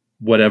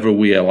whatever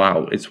we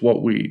allow. It's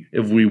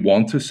if we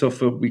want to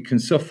suffer, we can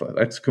suffer.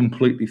 That's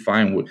completely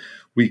fine.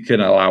 We can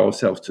allow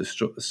ourselves to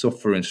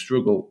suffer and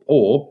struggle,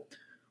 or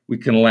we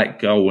can let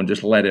go and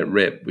just let it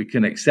rip. We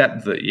can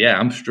accept that, yeah,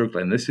 I'm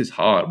struggling. This is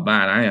hard,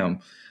 man. I am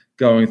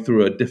going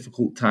through a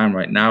difficult time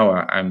right now.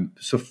 I'm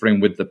suffering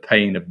with the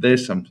pain of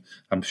this.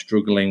 I'm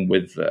struggling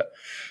with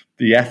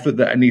the effort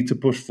that I need to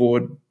push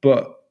forward,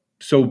 but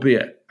so be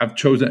it. I've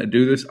chosen to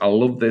do this. I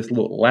love this.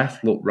 Look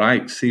left, look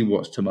right, see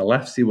what's to my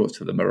left, see what's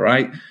to my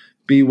right,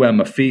 be where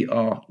my feet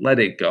are, let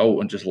it go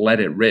and just let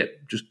it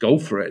rip. Just go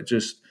for it.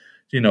 Just,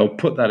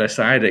 put that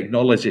aside,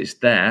 acknowledge it's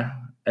there,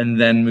 and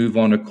then move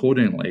on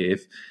accordingly.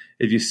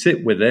 If you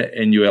sit with it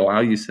and you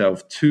allow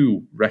yourself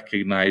to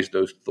recognize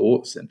those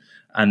thoughts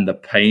and the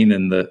pain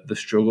and the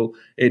struggle,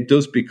 it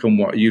does become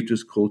what you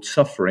just called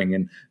suffering.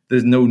 And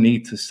there's no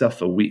need to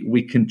suffer.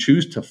 We can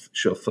choose to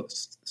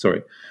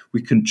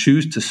we can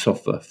choose to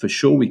suffer, for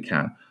sure we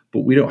can, but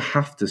we don't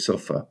have to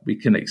suffer. We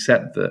can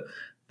accept that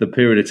the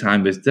period of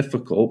time is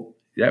difficult.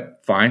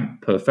 Yep, fine,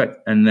 perfect.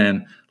 And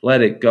then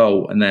let it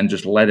go and then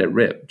just let it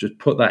rip. Just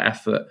put that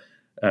effort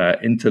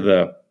into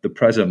the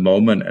present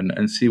moment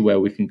and see where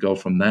we can go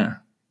from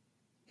there.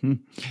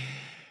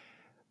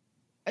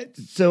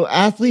 So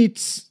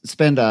athletes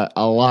spend a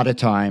lot of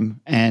time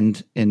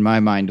and, in my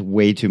mind,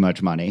 way too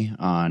much money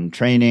on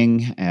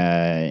training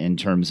in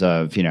terms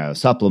of,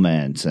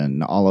 supplements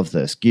and all of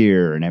this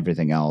gear and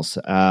everything else.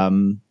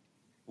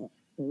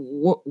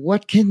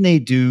 What can they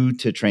do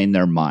to train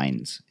their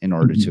minds in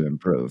order to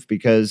improve?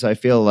 Because I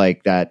feel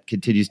like that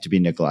continues to be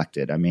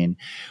neglected. I mean,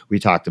 we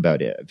talked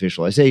about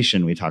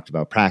visualization, we talked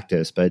about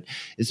practice, but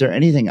is there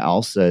anything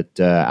else that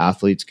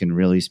athletes can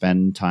really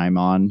spend time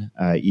on,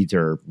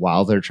 either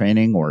while they're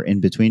training or in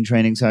between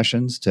training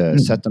sessions, to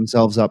set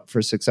themselves up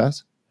for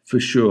success?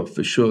 For sure.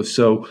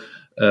 So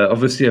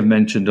obviously I've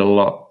mentioned a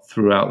lot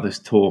throughout this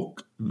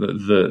talk,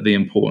 the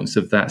importance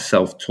of that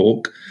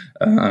self-talk.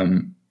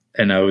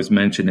 And I was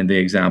mentioning the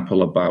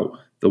example about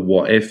the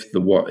what if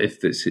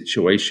the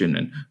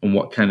situation and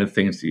what kind of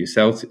things do you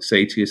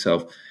say to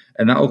yourself.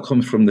 And that all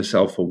comes from the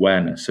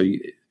self-awareness. So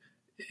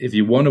if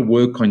you want to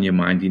work on your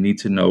mind, you need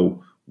to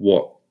know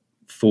what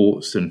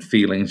thoughts and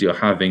feelings you're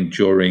having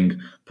during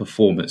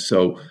performance.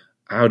 So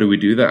how do we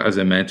do that? As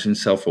I mentioned,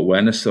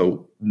 self-awareness.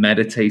 So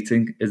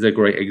meditating is a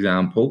great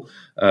example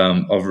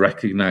of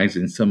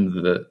recognizing some of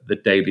the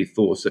daily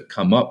thoughts that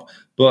come up.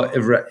 But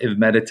if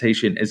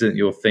meditation isn't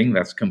your thing,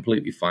 that's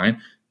completely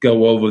fine.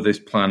 Go over this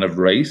plan of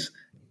race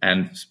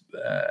and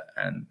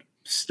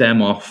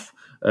stem off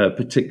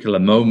particular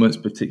moments,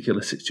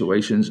 particular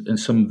situations, and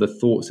some of the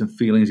thoughts and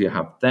feelings you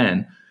have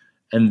then,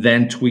 and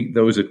then tweak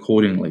those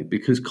accordingly.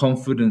 Because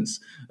confidence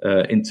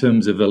in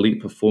terms of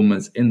elite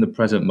performance in the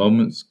present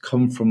moments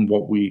come from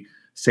what we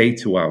say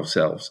to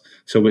ourselves.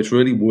 So it's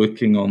really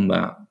working on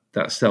that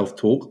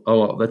self-talk a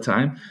lot of the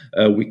time.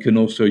 We can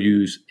also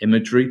use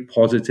imagery,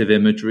 positive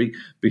imagery,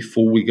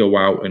 before we go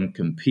out and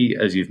compete,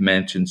 as you've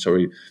mentioned,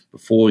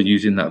 before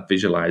using that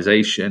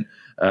visualization.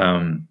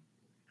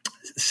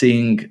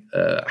 Seeing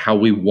how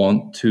we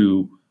want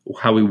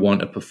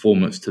a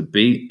performance to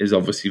be is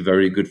obviously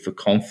very good for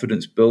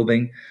confidence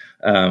building.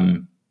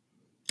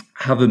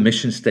 Have a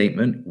mission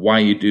statement, why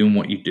you're doing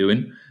what you're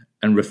doing,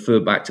 and refer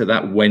back to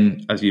that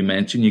when, as you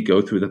mentioned, you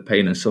go through the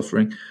pain and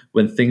suffering.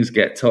 When things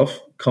get tough,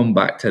 come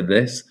back to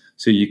this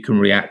so you can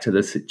react to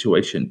the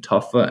situation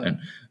tougher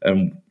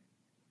and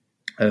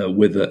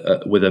with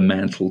a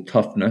mental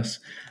toughness.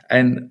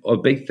 And a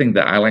big thing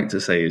that I like to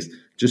say is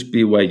just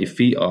be where your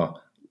feet are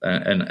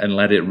and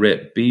let it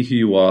rip. Be who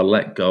you are,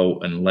 let go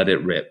and let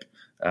it rip.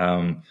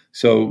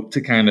 So to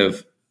kind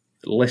of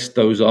list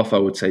those off, I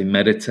would say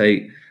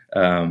meditate,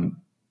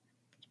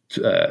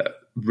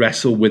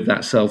 wrestle with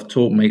that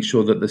self-talk, make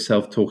sure that the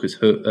self-talk is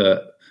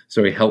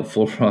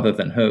helpful rather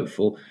than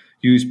hurtful.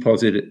 Use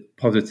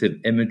positive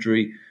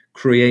imagery,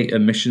 create a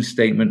mission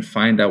statement,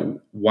 find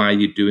out why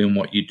you're doing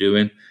what you're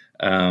doing,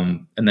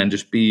 and then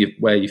just be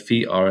where your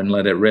feet are and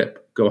let it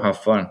rip. Go have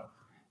fun.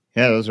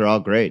 Yeah, those are all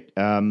great.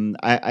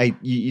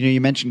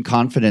 You mentioned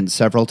confidence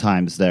several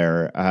times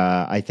there.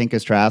 I think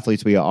as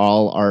triathletes, we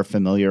all are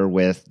familiar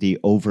with the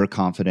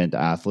overconfident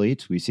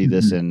athlete. We see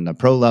this in the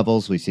pro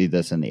levels. We see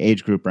this in the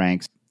age group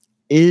ranks.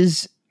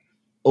 Is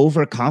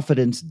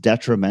overconfidence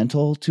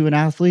detrimental to an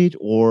athlete,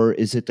 or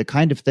is it the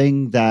kind of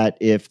thing that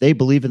if they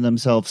believe in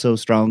themselves so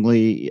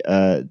strongly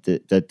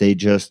that they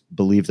just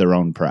believe their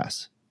own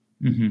press?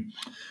 Mm-hmm.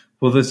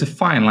 Well, there's a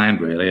fine line,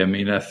 really. I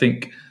mean, I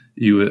think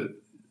you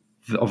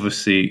were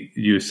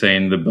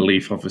saying the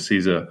belief obviously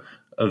is a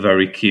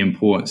very key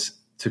importance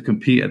to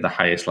compete at the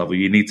highest level.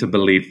 You need to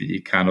believe that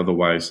you can,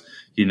 otherwise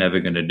you're never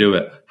going to do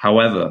it.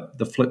 However,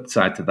 the flip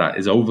side to that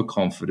is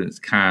overconfidence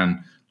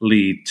can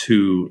lead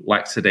to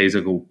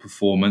lackadaisical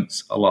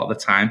performance a lot of the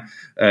time.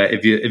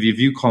 If you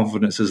view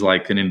confidence as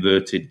like an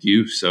inverted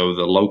U, so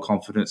the low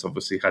confidence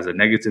obviously has a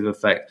negative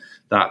effect.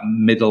 That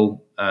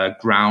middle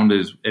ground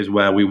is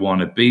where we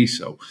want to be.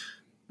 So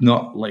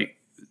not like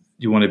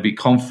you want to be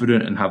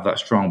confident and have that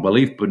strong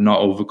belief, but not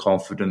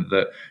overconfident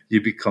that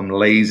you become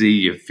lazy.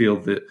 You feel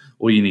that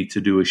all you need to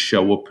do is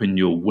show up and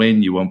you'll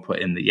win. You won't put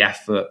in the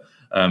effort.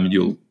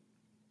 You'll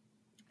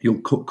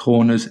cut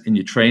corners in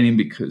your training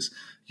because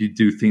you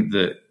do think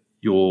that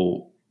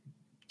you're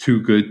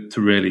too good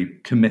to really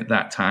commit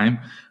that time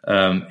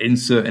in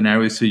certain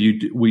areas. So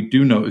we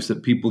do notice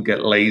that people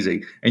get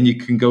lazy, and you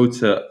can go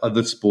to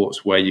other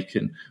sports where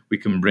we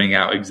can bring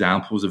out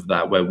examples of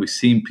that, where we've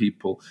seen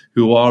people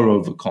who are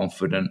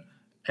overconfident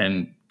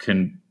and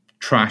can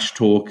trash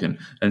talk and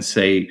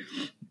say,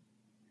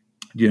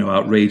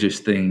 outrageous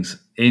things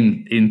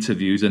in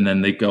interviews, and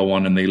then they go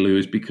on and they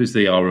lose because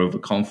they are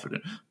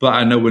overconfident. But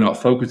I know we're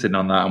not focusing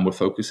on that, and we're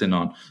focusing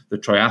on the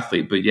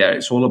triathlete. But yeah,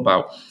 it's all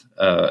about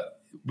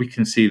we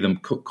can see them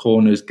cut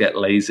corners, get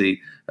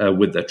lazy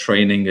with their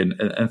training,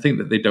 and think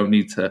that they don't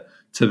need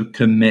to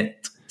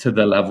commit to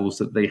the levels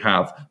that they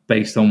have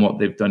based on what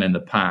they've done in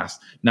the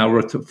past. Now,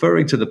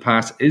 referring to the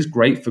past is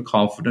great for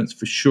confidence,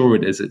 for sure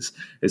it is.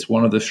 It's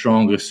one of the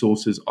strongest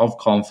sources of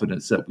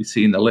confidence that we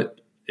see in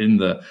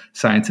the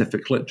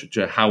scientific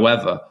literature.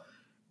 However,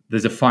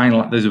 there's a fine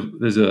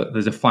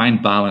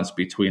balance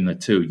between the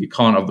two. You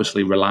can't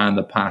obviously rely on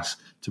the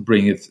past to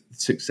bring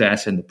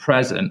success in the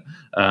present.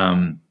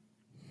 And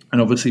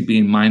obviously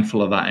being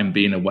mindful of that and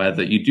being aware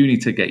that you do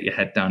need to get your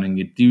head down and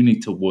you do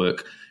need to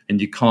work, and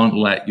you can't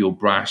let your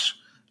brash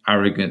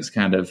arrogance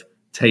kind of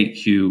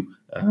take you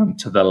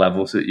to the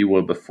levels that you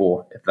were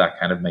before, if that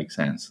kind of makes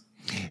sense.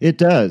 It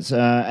does.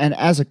 And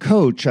as a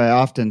coach, I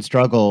often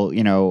struggle,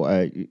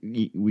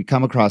 we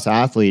come across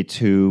athletes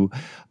who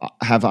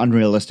have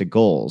unrealistic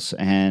goals.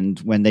 And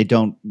when they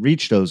don't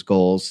reach those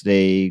goals,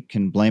 they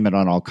can blame it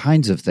on all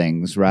kinds of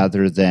things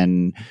rather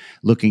than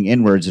looking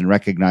inwards and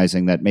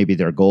recognizing that maybe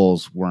their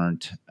goals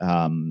weren't,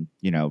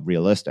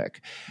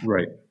 realistic.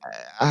 Right.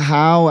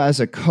 How, as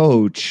a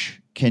coach,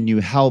 can you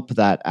help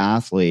that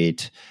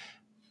athlete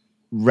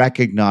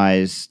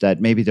recognize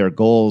that maybe their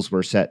goals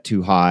were set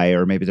too high,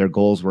 or maybe their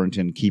goals weren't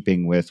in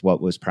keeping with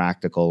what was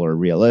practical or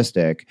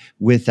realistic,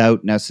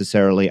 without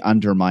necessarily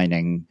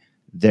undermining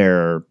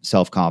their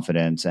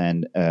self-confidence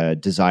and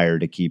desire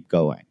to keep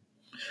going?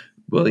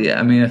 Well, yeah,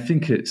 I mean, I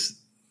think it's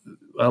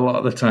a lot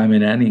of the time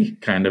in any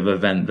kind of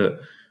event that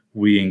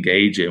we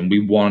engage in, we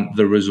want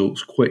the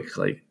results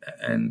quickly.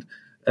 And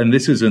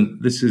this is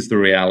the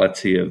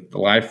reality of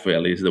life,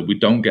 really, is that we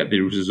don't get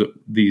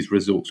these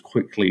results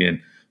quickly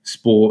in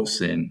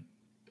sports, in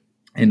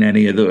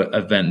any other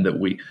event that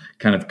we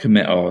kind of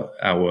commit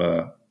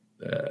our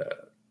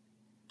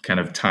kind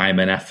of time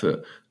and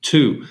effort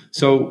to.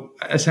 So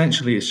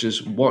essentially, it's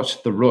just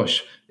watch the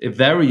rush. If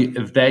they're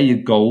your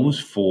goals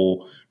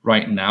for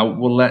right now,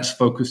 well, let's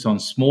focus on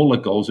smaller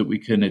goals that we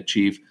can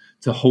achieve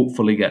to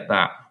hopefully get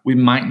that. We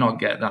might not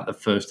get that the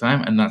first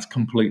time, and that's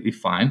completely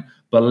fine.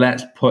 But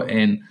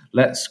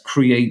let's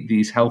create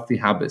these healthy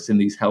habits and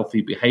these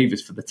healthy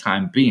behaviors for the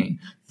time being,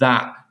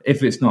 that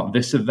if it's not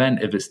this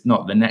event, if it's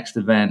not the next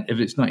event, if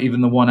it's not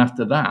even the one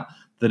after that,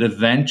 that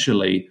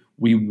eventually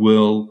we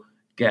will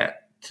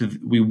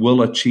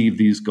achieve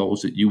these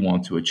goals that you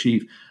want to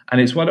achieve.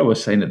 And it's what I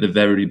was saying at the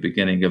very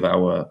beginning of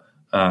our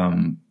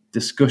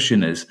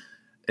discussion, is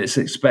it's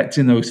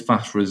expecting those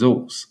fast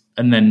results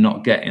and then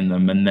not getting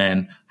them, and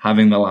then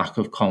having the lack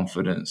of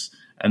confidence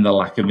and the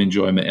lack of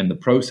enjoyment in the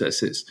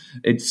process.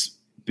 It's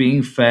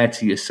being fair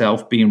to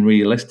yourself, being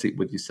realistic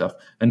with yourself,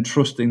 and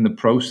trusting the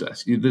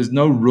process. There's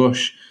no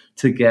rush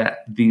to get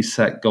these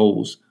set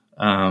goals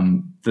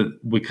that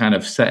we're kind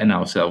of setting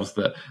ourselves,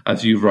 that,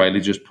 as you've rightly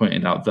just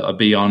pointed out, that are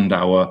beyond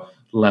our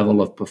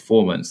level of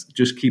performance.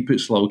 Just keep it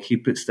slow,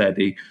 keep it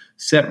steady,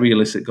 set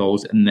realistic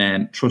goals, and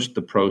then trust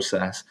the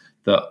process,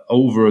 that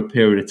over a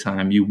period of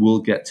time you will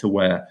get to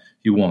where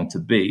you want to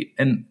be.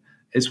 And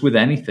it's with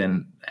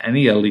anything,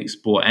 any elite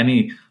sport,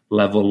 any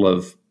level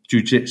of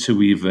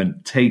jiu-jitsu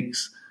even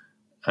takes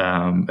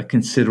a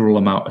considerable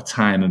amount of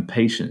time and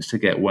patience to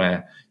get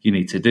where you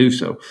need to do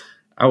so.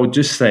 I would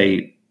just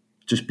say,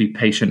 just be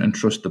patient and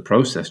trust the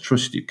process.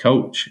 Trust your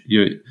coach.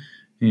 You're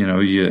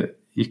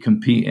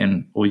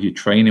competing or you're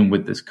training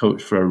with this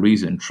coach for a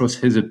reason. Trust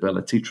his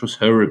ability, trust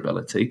her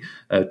ability,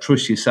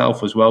 trust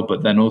yourself as well.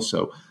 But then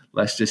also,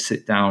 let's just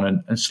sit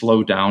down and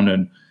slow down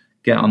and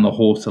get on the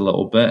horse a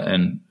little bit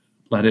and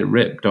let it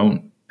rip.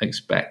 Don't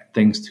expect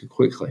things too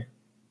quickly.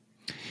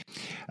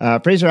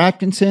 Fraser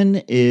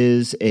Atkinson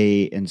is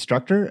an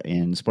instructor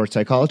in sports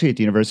psychology at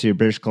the University of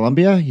British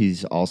Columbia.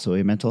 He's also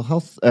a mental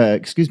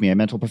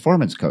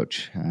performance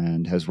coach,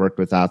 and has worked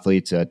with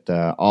athletes at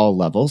all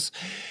levels.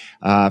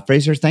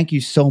 Fraser, thank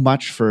you so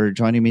much for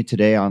joining me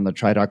today on the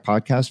TriDoc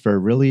podcast for a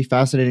really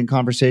fascinating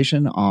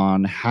conversation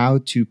on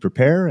how to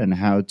prepare and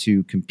how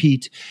to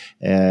compete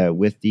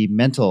with the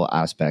mental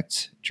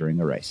aspects during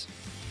a race.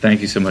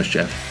 Thank you so much,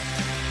 Jeff.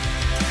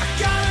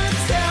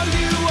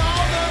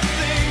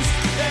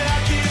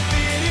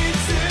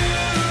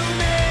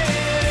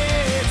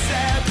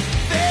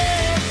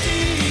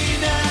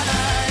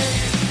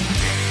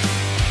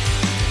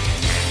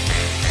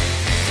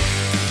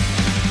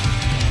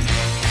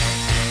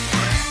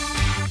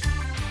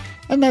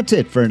 And that's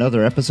it for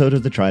another episode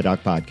of the TriDoc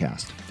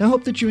podcast. I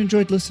hope that you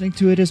enjoyed listening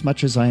to it as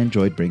much as I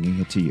enjoyed bringing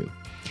it to you.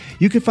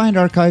 You can find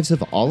archives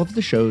of all of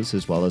the shows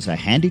as well as a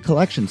handy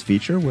collections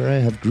feature where I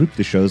have grouped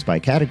the shows by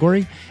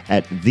category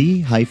at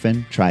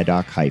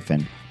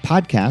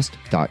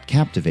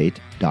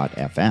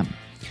the-tridoc-podcast.captivate.fm.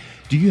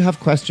 Do you have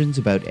questions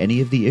about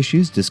any of the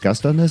issues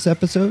discussed on this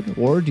episode,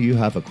 or do you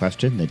have a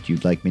question that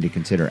you'd like me to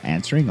consider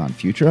answering on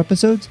future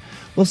episodes?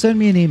 Well, send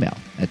me an email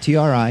at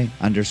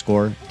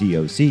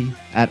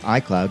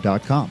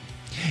tri_doc@icloud.com.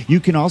 You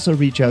can also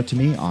reach out to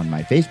me on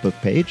my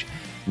Facebook page,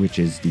 which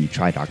is the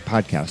TriDoc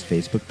Podcast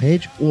Facebook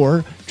page,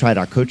 or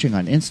TriDoc Coaching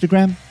on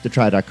Instagram, the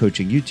TriDoc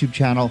Coaching YouTube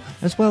channel,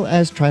 as well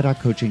as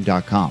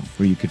tridoccoaching.com,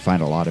 where you could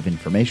find a lot of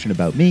information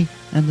about me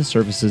and the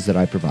services that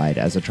I provide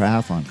as a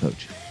triathlon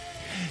coach.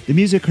 The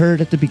music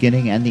heard at the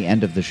beginning and the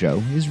end of the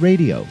show is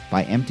Radio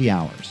by Empty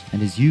Hours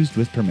and is used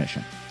with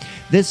permission.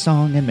 This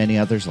song and many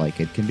others like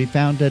it can be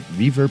found at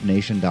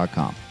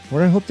ReverbNation.com,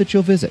 where I hope that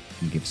you'll visit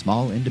and give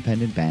small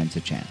independent bands a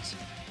chance.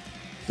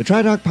 The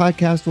TriDoc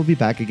podcast will be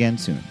back again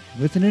soon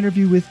with an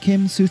interview with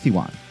Kim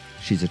Suthiwan.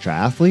 She's a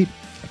triathlete,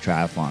 a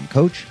triathlon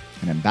coach,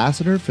 an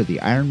ambassador for the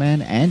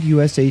Ironman and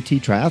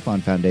USAT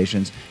Triathlon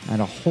Foundations, and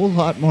a whole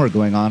lot more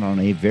going on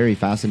a very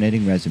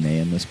fascinating resume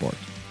in the sport.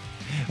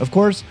 Of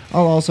course,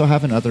 I'll also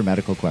have another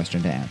medical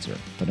question to answer.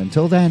 But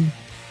until then,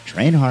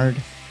 train hard,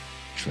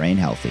 train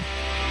healthy.